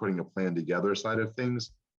 hey, we're putting a plan together side of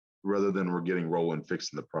things, rather than we're getting rolling,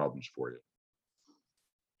 fixing the problems for you.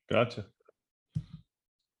 Gotcha.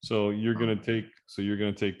 So you're going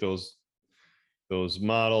to take those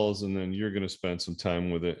models, and then you're going to spend some time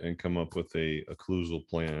with it and come up with a occlusal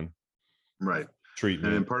plan, Right.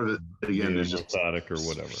 treatment, And then part of it, again, there's just orthotic or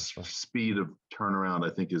whatever. Speed of turnaround,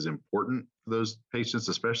 I think, is important for those patients,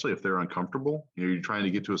 especially if they're uncomfortable. You're trying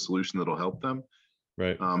to get to a solution that'll help them.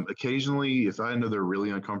 Right. Occasionally, if I know they're really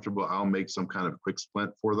uncomfortable, I'll make some kind of quick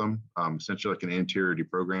splint for them, essentially like an anterior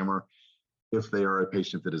deprogrammer, if they are a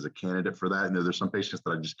patient that is a candidate for that. And there's some patients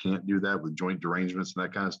that I just can't do that with joint derangements and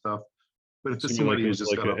that kind of stuff. But if it's somebody who's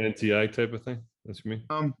just like an NTI type of thing, that's what you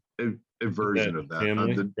mean? A version of that.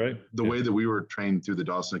 Family, the way that we were trained through the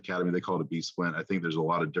Dawson Academy, they call it a B-splint. I think there's a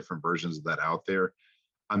lot of different versions of that out there.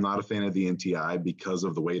 I'm not a fan of the NTI because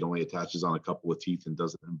of the way it only attaches on a couple of teeth and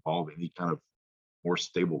doesn't involve any kind of more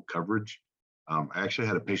stable coverage. I actually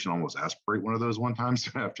had a patient almost aspirate one of those one time.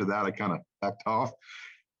 So after that, I kind of backed off.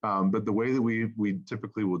 But the way that we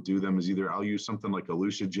typically will do them is either I'll use something like a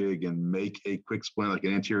Lucia jig and make a quick splint, like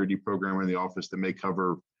an anterior deprogrammer in the office that may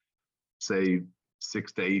cover, say,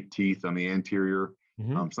 6 to 8 teeth on the anterior.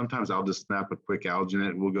 Sometimes I'll just snap a quick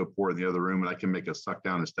alginate. We'll go pour it in the other room, and I can make a suck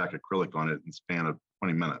down and stack acrylic on it in the span of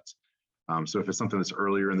 20 minutes. So if it's something that's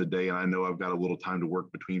earlier in the day and I know I've got a little time to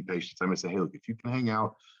work between patients, I may say, hey, look, if you can hang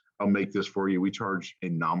out, I'll make this for you. We charge a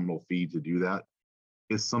nominal fee to do that.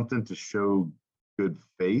 It's something to show good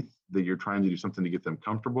faith that you're trying to do something to get them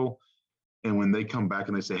comfortable. And when they come back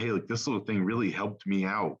and they say, hey, like this little thing really helped me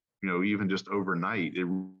out, even just overnight, it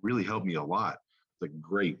really helped me a lot. It's like,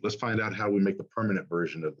 great, let's find out how we make the permanent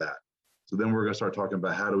version of that. So then we're going to start talking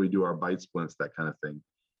about how do we do our bite splints, that kind of thing.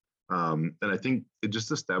 And I think it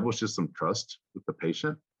just establishes some trust with the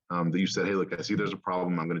patient, that you said, hey, look, I see there's a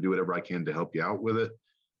problem. I'm going to do whatever I can to help you out with it.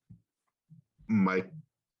 My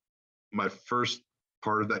first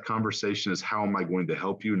part of that conversation is how am I going to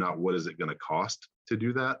help you, not what is it going to cost to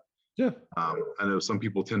do that. Yeah. I know some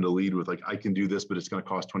people tend to lead with like, I can do this, but it's going to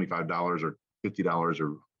cost $25 or $50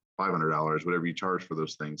 or $500, whatever you charge for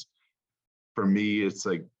those things. For me, it's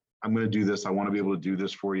like, I'm going to do this. I want to be able to do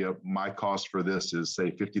this for you. My cost for this is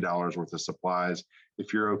say $50 worth of supplies.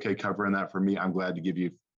 If you're okay covering that for me, I'm glad to give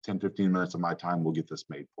you 10, 15 minutes of my time. We'll get this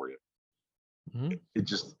made for you.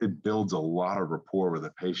 It builds a lot of rapport with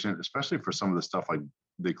the patient, especially for some of the stuff like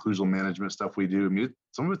the occlusal management stuff we do. I mean,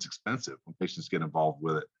 some of it's expensive when patients get involved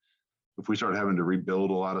with it. If we start having to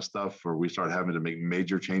rebuild a lot of stuff, or we start having to make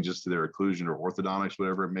major changes to their occlusion or orthodontics,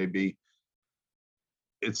 whatever it may be,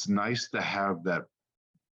 it's nice to have that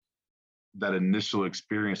initial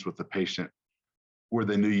experience with the patient where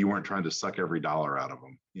they knew you weren't trying to suck every dollar out of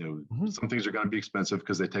them. Some things are going to be expensive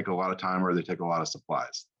because they take a lot of time or they take a lot of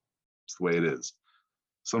supplies. It's the way it is.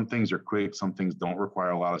 Some things are quick. Some things don't require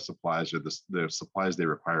a lot of supplies, or the supplies they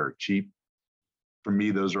require are cheap. For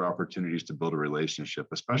me, those are opportunities to build a relationship,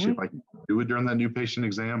 especially if I can do it during that new patient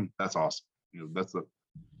exam. That's awesome. You're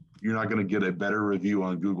not going to get a better review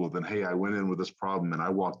on Google than, hey, I went in with this problem and I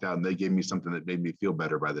walked out and they gave me something that made me feel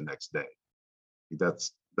better by the next day.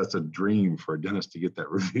 That's a dream for a dentist to get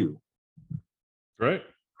that review. Right.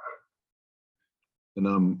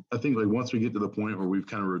 And I think like once we get to the point where we've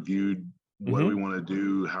kind of reviewed what we want to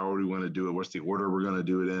do, how do we want to do it, what's the order we're going to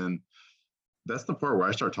do it in, that's the part where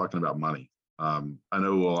I start talking about money. I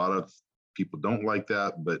know a lot of people don't like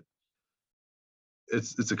that, but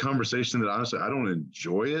it's a conversation that honestly I don't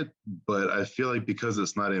enjoy it, but I feel like because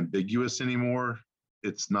it's not ambiguous anymore,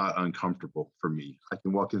 it's not uncomfortable for me. I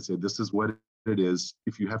can walk in and say, this is what it is.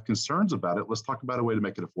 If you have concerns about it, let's talk about a way to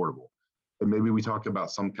make it affordable. And maybe we talk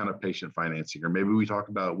about some kind of patient financing, or maybe we talk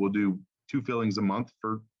about we'll do 2 fillings a month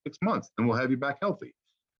for 6 months and we'll have you back healthy.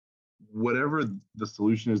 Whatever the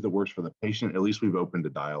solution is that works for the patient, at least we've opened a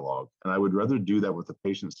dialogue. And I would rather do that with the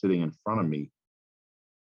patient sitting in front of me,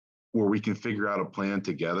 where we can figure out a plan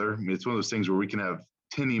together. I mean, it's one of those things where we can have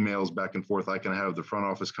 10 emails back and forth. I can have the front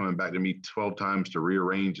office coming back to me 12 times to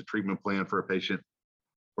rearrange a treatment plan for a patient,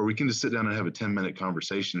 or we can just sit down and have a 10-minute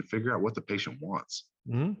conversation and figure out what the patient wants.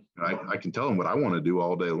 I can tell them what I want to do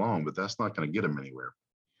all day long, but that's not going to get them anywhere.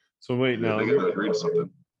 So wait, now they got to agree to something.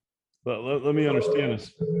 Let me understand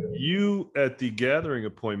this. You, at the gathering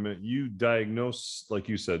appointment, you diagnose, like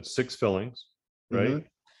you said, 6 fillings, right?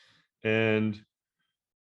 And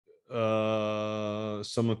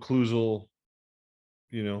some occlusal,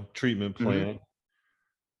 treatment plan.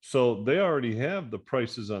 So they already have the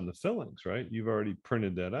prices on the fillings, right? You've already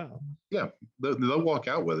printed that out. Yeah, they'll walk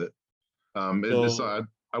out with it.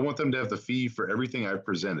 I want them to have the fee for everything I've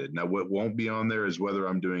presented. Now, what won't be on there is whether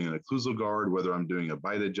I'm doing an occlusal guard, whether I'm doing a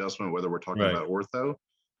bite adjustment, whether we're talking about ortho.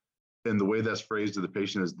 And the way that's phrased to the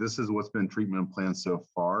patient is, this is what's been treatment plan so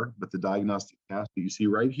far, but the diagnostic test that you see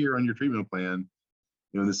right here on your treatment plan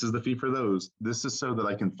This is the fee for those. This is so that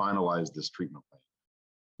I can finalize this treatment plan.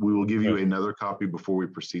 We will give you Right. another copy before we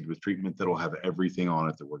proceed with treatment that'll have everything on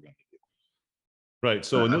it that we're going to do. Right.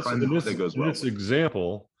 So I find that goes in well. this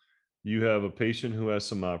example, you have a patient who has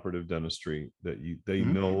some operative dentistry that they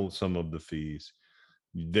Mhm. know some of the fees.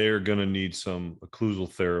 They're going to need some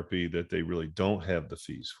occlusal therapy that they really don't have the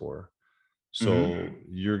fees for. So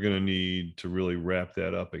you're going to need to really wrap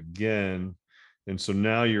that up again. And so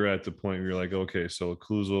now you're at the point where you're like, okay, so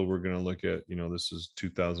occlusal, we're going to look at, this is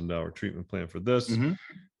 $2,000 treatment plan for this. Mhm.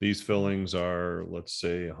 These fillings are, let's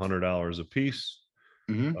say, $100 a piece.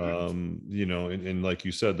 Mhm. And like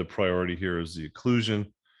you said, the priority here is the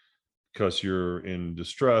occlusion because you're in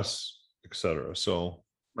distress, et cetera. So,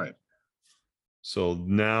 Right. so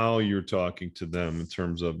now you're talking to them in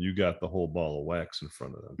terms of you got the whole ball of wax in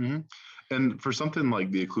front of them. Mhm. And for something like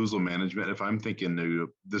the occlusal management, if I'm thinking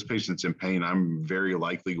this patient's in pain, I'm very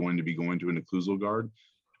likely going to be going to an occlusal guard.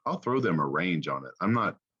 I'll throw them a range on it. I'm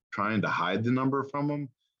not trying to hide the number from them.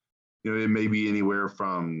 It may be anywhere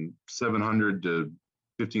from $700 to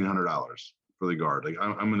 $1,500 for the guard. Like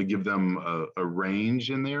I'm going to give them a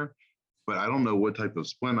range in there, but I don't know what type of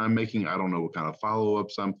splint I'm making. I don't know what kind of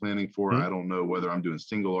follow-ups I'm planning for. Mhm. I don't know whether I'm doing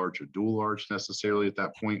single arch or dual arch necessarily at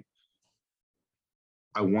that point.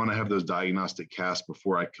 I want to have those diagnostic casts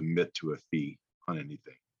before I commit to a fee on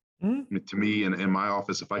anything. Mhm. I mean, to me, in my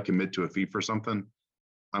office, if I commit to a fee for something,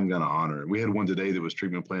 I'm going to honor it. We had one today that was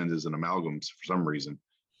treatment planned as an amalgams for some reason.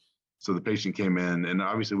 So the patient came in, and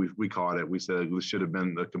obviously we caught it. We said this should have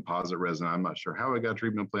been a composite resin. I'm not sure how I got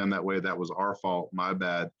treatment planned that way. That was our fault. My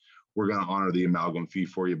bad. We're going to honor the amalgam fee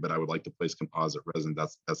for you, but I would like to place composite resin.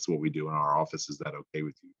 That's what we do in our office. Is that okay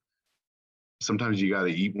with you? Sometimes you got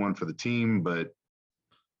to eat one for the team, but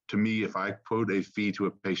to me, if I quote a fee to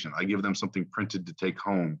a patient, I give them something printed to take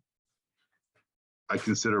home, I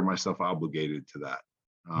consider myself obligated to that.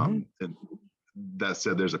 And that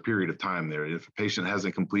said, there's a period of time there. If a patient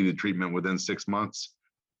hasn't completed treatment within 6 months,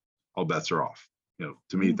 all bets are off.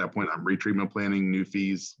 To me, at that point, I'm retreatment planning, new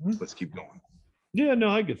fees. Let's keep going. Yeah, no,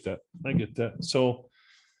 I get that.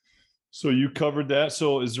 So you covered that.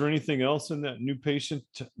 So is there anything else in that new patient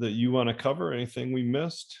that you want to cover? Anything we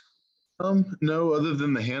missed? No, other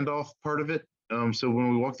than the handoff part of it. So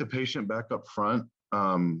when we walk the patient back up front,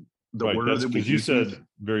 the Right, order that's that we because you do said things-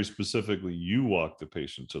 very specifically you walk the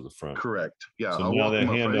patient to the front. correct. Yeah. So I'll now walk that them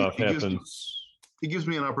up front. handoff It gives me- happens. It gives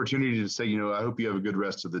me an opportunity to say, I hope you have a good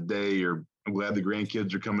rest of the day, or I'm glad the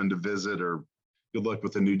grandkids are coming to visit, or good luck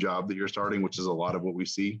with the new job that you're starting, which is a lot of what we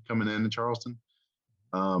see coming in Charleston.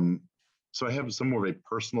 So I have some more of a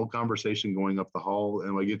personal conversation going up the hall,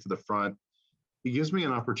 and when I get to the front, it gives me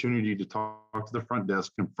an opportunity to talk to the front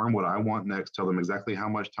desk, confirm what I want next, tell them exactly how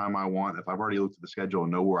much time I want. If I've already looked at the schedule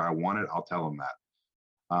and know where I want it, I'll tell them that.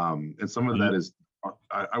 And some of that is,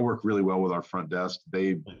 I work really well with our front desk.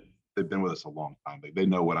 They've been with us a long time. They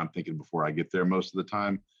know what I'm thinking before I get there most of the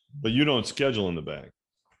time. But you don't schedule in the back.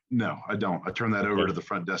 No, I don't. I turn that over to the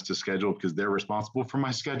front desk to schedule because they're responsible for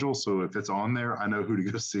my schedule. So if it's on there, I know who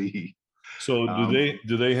to go see. So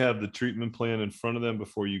do they have the treatment plan in front of them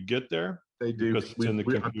before you get there? They do. Because it's in the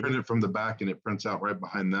I computer. print it from the back and it prints out right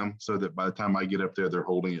behind them so that by the time I get up there, they're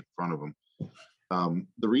holding it in front of them.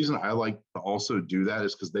 The reason I like to also do that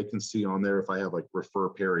is because they can see on there if I have like refer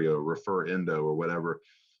perio, refer endo, or whatever,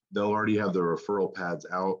 they'll already have the referral pads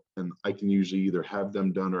out, and I can usually either have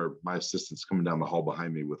them done or my assistant's coming down the hall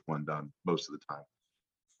behind me with one done most of the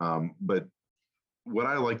time. But what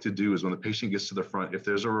I like to do is when the patient gets to the front, if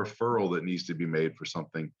there's a referral that needs to be made for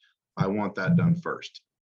something, I want that done first.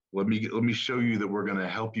 Let me show you that we're going to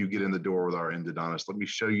help you get in the door with our endodontist. Let me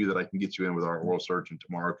show you that I can get you in with our oral surgeon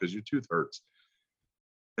tomorrow because your tooth hurts.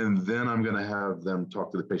 And then I'm going to have them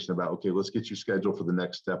talk to the patient about, okay, let's get you scheduled for the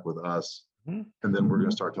next step with us. And then we're going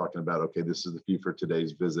to start talking about, okay, this is the fee for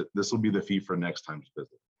today's visit. This will be the fee for next time's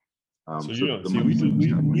visit.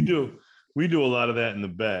 We do a lot of that in the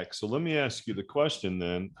back. So let me ask you the question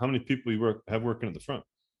then: how many people you have working at the front?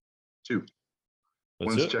 2.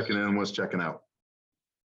 That's One's it? checking in, one's checking out.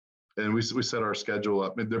 And we set our schedule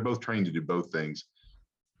up. They're both trained to do both things.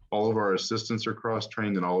 All of our assistants are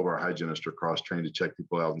cross-trained and all of our hygienists are cross-trained to check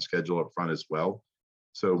people out and schedule up front as well.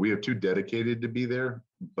 So we have 2 dedicated to be there,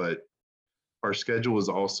 but our schedule is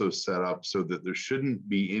also set up so that there shouldn't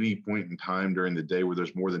be any point in time during the day where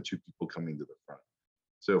there's more than 2 people coming to the front.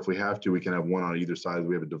 So if we have to, we can have one on either side.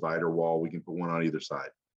 We have a divider wall. We can put one on either side.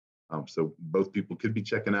 So both people could be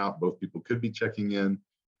checking out, both people could be checking in,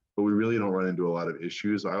 but we really don't run into a lot of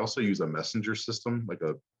issues. I also use a messenger system, like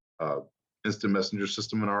a instant messenger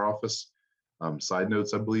system in our office. Side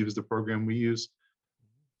Notes, I believe, is the program we use.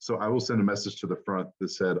 So I will send a message to the front that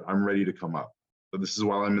said, I'm ready to come up. But this is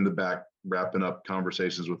while I'm in the back wrapping up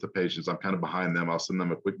conversations with the patients. I'm kind of behind them. I'll send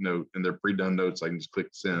them a quick note, and their pre-done notes, I can just click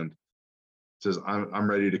send. It says, I'm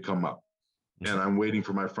ready to come up. And I'm waiting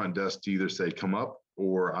for my front desk to either say, come up,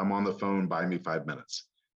 or I'm on the phone, buy me 5 minutes.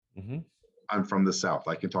 Mm-hmm. I'm from the South.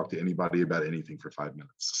 I can talk to anybody about anything for 5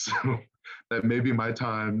 minutes. So that may be my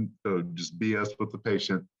time to just BS with the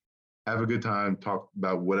patient, have a good time, talk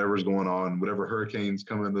about whatever's going on, whatever hurricanes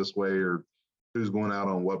coming this way, or who's going out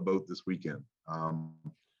on what boat this weekend.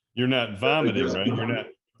 You're not vomiting, right?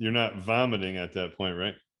 You're not vomiting at that point,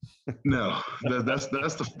 right? No, that's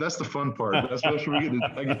the fun part. That's where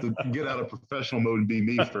I get to get out of professional mode and be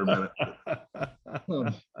me for a minute.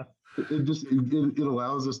 It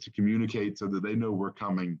allows us to communicate so that they know we're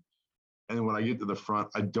coming. And when I get to the front,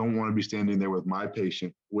 I don't want to be standing there with my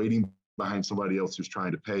patient waiting behind somebody else who's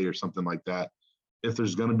trying to pay or something like that. If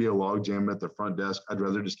there's going to be a log jam at the front desk, I'd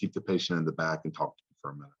rather just keep the patient in the back and talk to them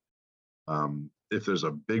for a minute. If there's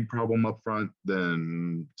a big problem up front,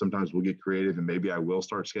 then sometimes we'll get creative and maybe I will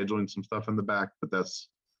start scheduling some stuff in the back, but that's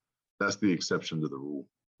the exception to the rule.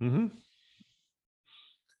 Mm-hmm.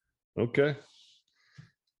 Okay.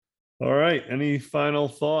 All right. Any final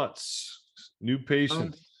thoughts? New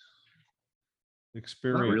patient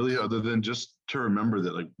experience? Not really, other than just to remember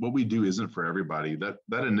that like what we do isn't for everybody. That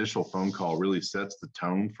initial phone call really sets the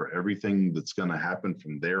tone for everything that's going to happen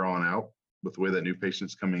from there on out with the way that new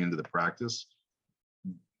patient's coming into the practice.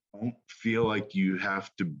 Don't feel like you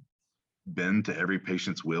have to bend to every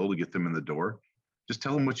patient's will to get them in the door. Just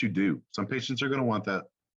tell them what you do. Some patients are going to want that.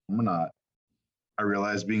 Some are not. I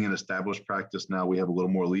realize being an established practice now, we have a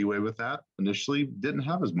little more leeway with that. Initially, didn't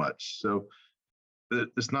have as much. So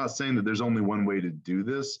it's not saying that there's only one way to do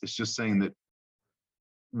this. It's just saying that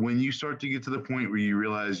when you start to get to the point where you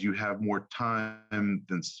realize you have more time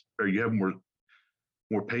or you have more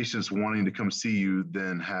patients wanting to come see you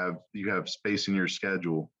than you have space in your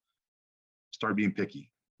schedule, start being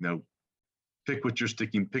picky. Pick what you're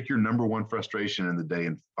sticking, pick your number one frustration in the day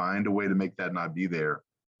and find a way to make that not be there.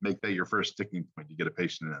 Make that your first sticking point to get a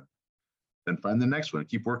patient in. Then find the next one.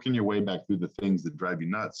 Keep working your way back through the things that drive you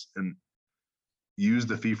nuts and use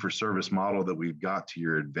the fee-for-service model that we've got to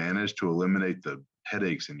your advantage to eliminate the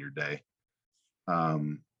headaches in your day. How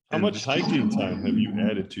much hygiene time have you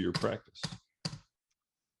added to your practice?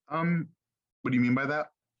 What do you mean by that?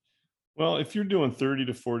 Well, if you're doing 30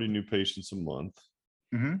 to 40 new patients a month,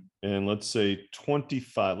 mm-hmm. and let's say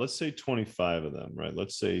 25 of them, right?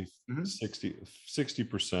 Let's say mm-hmm.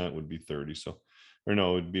 60% would be 30. So, or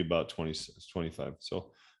no, it would be about 25.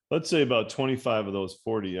 So let's say about 25 of those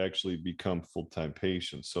 40 actually become full-time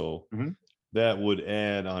patients. So mm-hmm. that would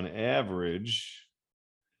add on average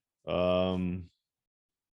 3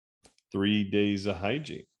 days of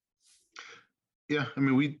hygiene. Yeah, I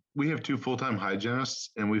mean, we have 2 full-time hygienists,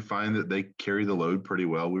 and we find that they carry the load pretty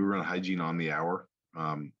well. We run hygiene on the hour.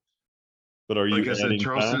 But are you? Like I said,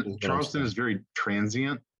 Charleston is very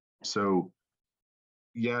transient. So,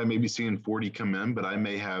 yeah, I may be seeing 40 come in, but I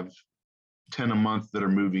may have 10 a month that are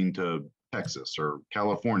moving to Texas or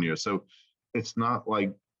California. So, it's not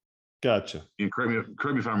like. Gotcha. Correct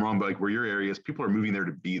me if I'm wrong, but like where your area is, people are moving there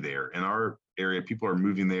to be there. In our area, people are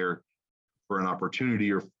moving there for an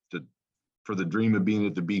opportunity or for the dream of being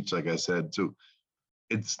at the beach, like I said. So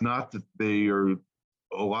it's not that they are.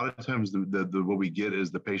 A lot of times, what we get is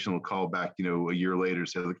the patient will call back, a year later,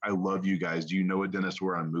 say, "Like, I love you guys. Do you know a dentist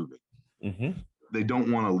where I'm moving?" Mm-hmm. They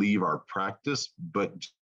don't want to leave our practice, but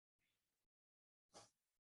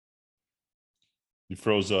you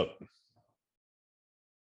froze up.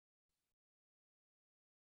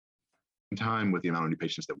 Time with the amount of new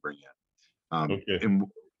patients that we bring in, okay. And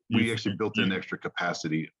we actually built in extra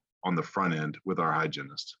capacity on the front end with our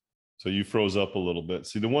hygienist. So you froze up a little bit.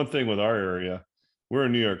 See, the one thing with our area, we're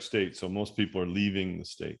in New York State, so most people are leaving the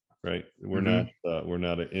state, right? We're mm-hmm. We're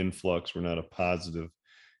not an influx. We're not a positive.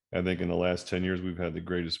 I think in the last 10 years, we've had the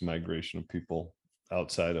greatest migration of people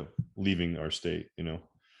outside of leaving our state,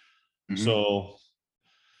 Mm-hmm.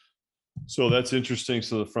 So that's interesting.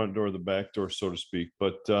 So the front door, the back door, so to speak.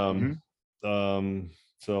 But mm-hmm.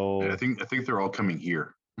 So I think they're all coming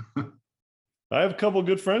here. I have a couple of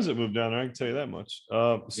good friends that moved down there. I can tell you that much.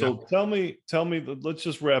 So tell me, let's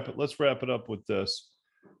just wrap it up with this.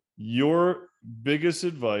 Your biggest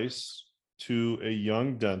advice to a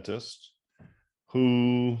young dentist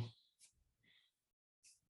who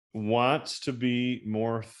wants to be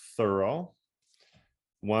more thorough,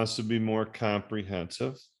 wants to be more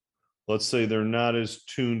comprehensive. Let's say they're not as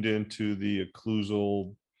tuned into the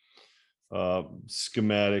occlusal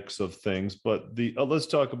schematics of things, but let's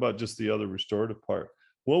talk about just the other restorative part.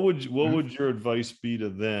 What would your advice be to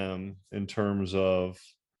them in terms of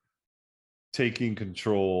taking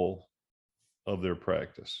control of their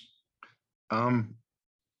practice?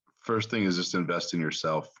 First thing is just invest in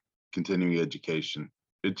yourself, continuing education.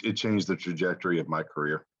 It changed the trajectory of my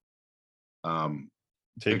career.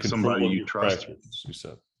 Take Pick control somebody of you your trust. practice, you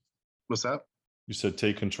said. What's that? You said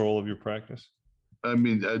take control of your practice? I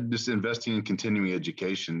mean, just investing in continuing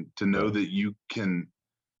education to know that you can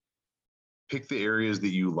pick the areas that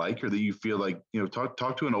you like or that you feel like,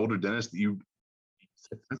 talk to an older dentist that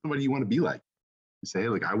that's somebody you want to be like. You say, hey,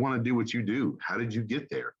 look, I want to do what you do. How did you get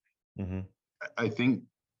there? Mm-hmm. I think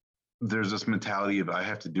there's this mentality of I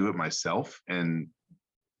have to do it myself. And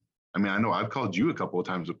I mean, I know I've called you a couple of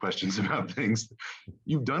times with questions about things.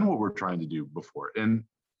 You've done what we're trying to do before. And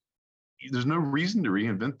there's no reason to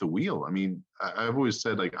reinvent the wheel. I mean, I've always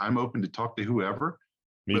said, like, I'm open to talk to whoever.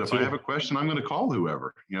 Me but too. If I have a question, I'm going to call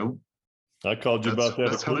whoever. I called you about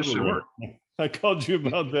that. That's how this should work. I called you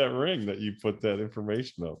about that ring that you put that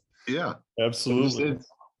information up. Yeah, absolutely.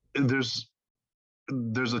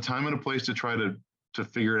 There's a time and a place to try to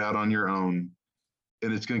figure it out on your own,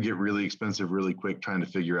 and it's going to get really expensive really quick trying to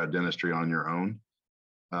figure out dentistry on your own.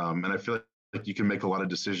 And I feel like you can make a lot of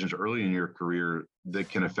decisions early in your career that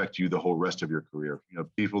can affect you the whole rest of your career.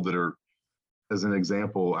 People that are, as an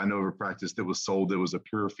example, I know of a practice that was sold. It was a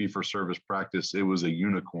pure fee-for-service practice. It was a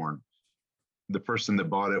unicorn. The person that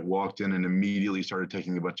bought it walked in and immediately started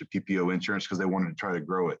taking a bunch of PPO insurance because they wanted to try to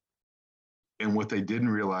grow it. And what they didn't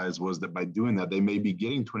realize was that by doing that, they may be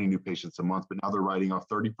getting 20 new patients a month, but now they're writing off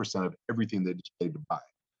 30% of everything they just paid to buy.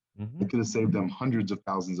 Mm-hmm. It could have saved them hundreds of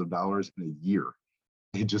thousands of dollars in a year.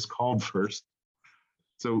 They just called first.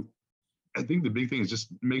 So I think the big thing is just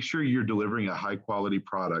make sure you're delivering a high quality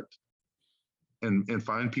product and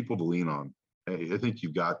find people to lean on. I think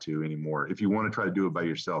you've got to anymore. If you want to try to do it by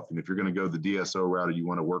yourself, and if you're going to go the DSO route or you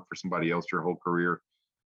want to work for somebody else your whole career,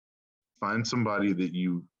 find somebody that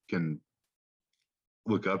you can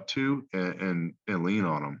look up to and lean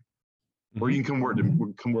on them. Mm-hmm. Or you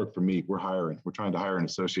can come work for me. We're hiring. We're trying to hire an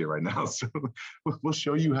associate right now. So we'll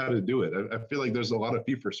show you how to do it. I feel like there's a lot of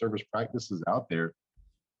fee-for-service practices out there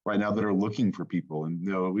right now that are looking for people. And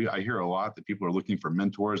I hear a lot that people are looking for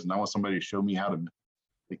mentors, and I want somebody to show me how to.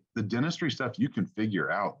 The dentistry stuff you can figure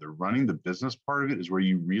out. The running the business part of it is where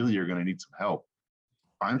you really are going to need some help.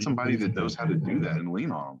 Find somebody that knows how to do that and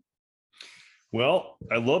lean on them. Well,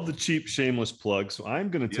 I love the cheap shameless plug, so I'm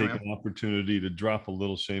going to take an opportunity to drop a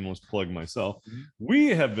little shameless plug myself. Mm-hmm. We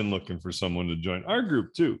have been looking for someone to join our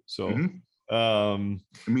group too. So it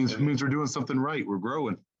means we're doing something right. We're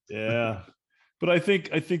growing. Yeah, but I think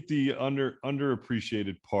the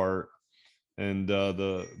underappreciated part. And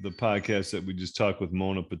the podcast that we just talked with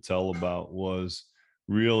Mona Patel about was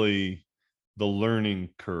really the learning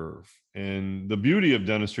curve. And the beauty of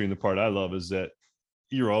dentistry, and the part I love, is that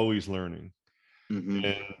you're always learning. Mm-hmm.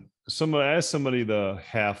 And ask somebody the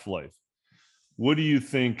half-life. What do you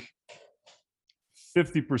think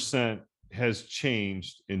 50% has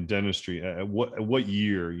changed in dentistry? At what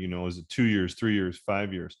year? Is it 2 years, 3 years,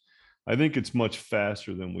 5 years? I think it's much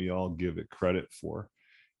faster than we all give it credit for.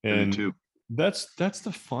 And that's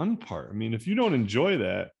the fun part. I mean, if you don't enjoy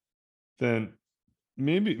that, then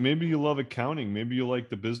maybe you love accounting, maybe you like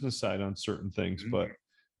the business side on certain things, but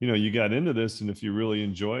you got into this, and if you really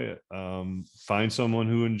enjoy it, find someone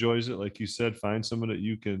who enjoys it. Like you said, find someone that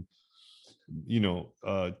you can,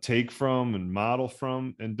 take from and model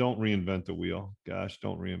from, and don't reinvent the wheel. Gosh,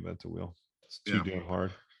 don't reinvent the wheel. It's too damn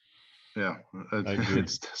hard. Yeah. I agree.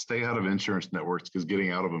 Stay out of insurance networks, because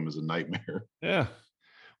getting out of them is a nightmare. Yeah.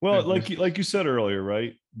 Well, like you said earlier,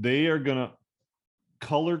 right? They are going to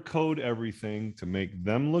color code everything to make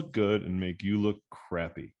them look good and make you look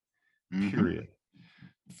crappy, period.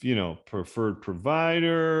 Preferred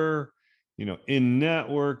provider, in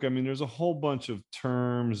network. I mean, there's a whole bunch of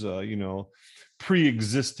terms,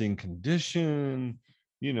 pre-existing condition,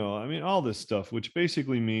 all this stuff, which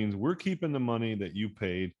basically means we're keeping the money that you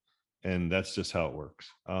paid, and that's just how it works.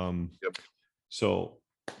 So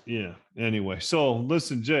yeah. Anyway, so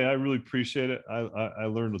listen, Jay, I really appreciate it. I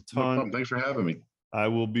learned a ton. No problem. Thanks for having me. I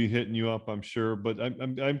will be hitting you up, I'm sure, but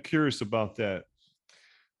I'm curious about the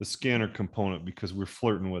scanner component, because we're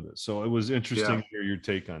flirting with it. So it was interesting to hear your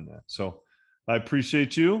take on that. So I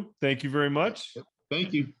appreciate you. Thank you very much.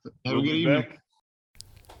 Thank you. Have a good evening.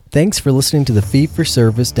 Thanks for listening to the Fee for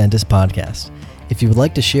Service Dentist Podcast. If you would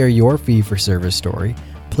like to share your fee for service story,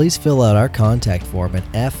 please fill out our contact form at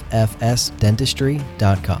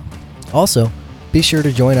ffsdentistry.com. Also, be sure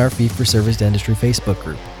to join our Fee for Service Dentistry Facebook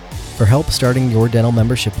group. For help starting your dental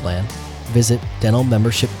membership plan, visit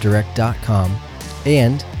dentalmembershipdirect.com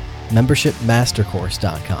and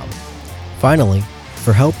membershipmastercourse.com. Finally,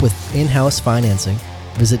 for help with in-house financing,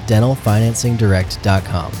 visit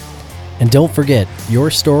dentalfinancingdirect.com. And don't forget,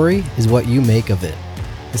 your story is what you make of it.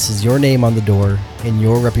 This is your name on the door and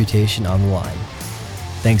your reputation on the line.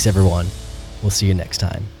 Thanks, everyone. We'll see you next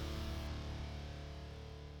time.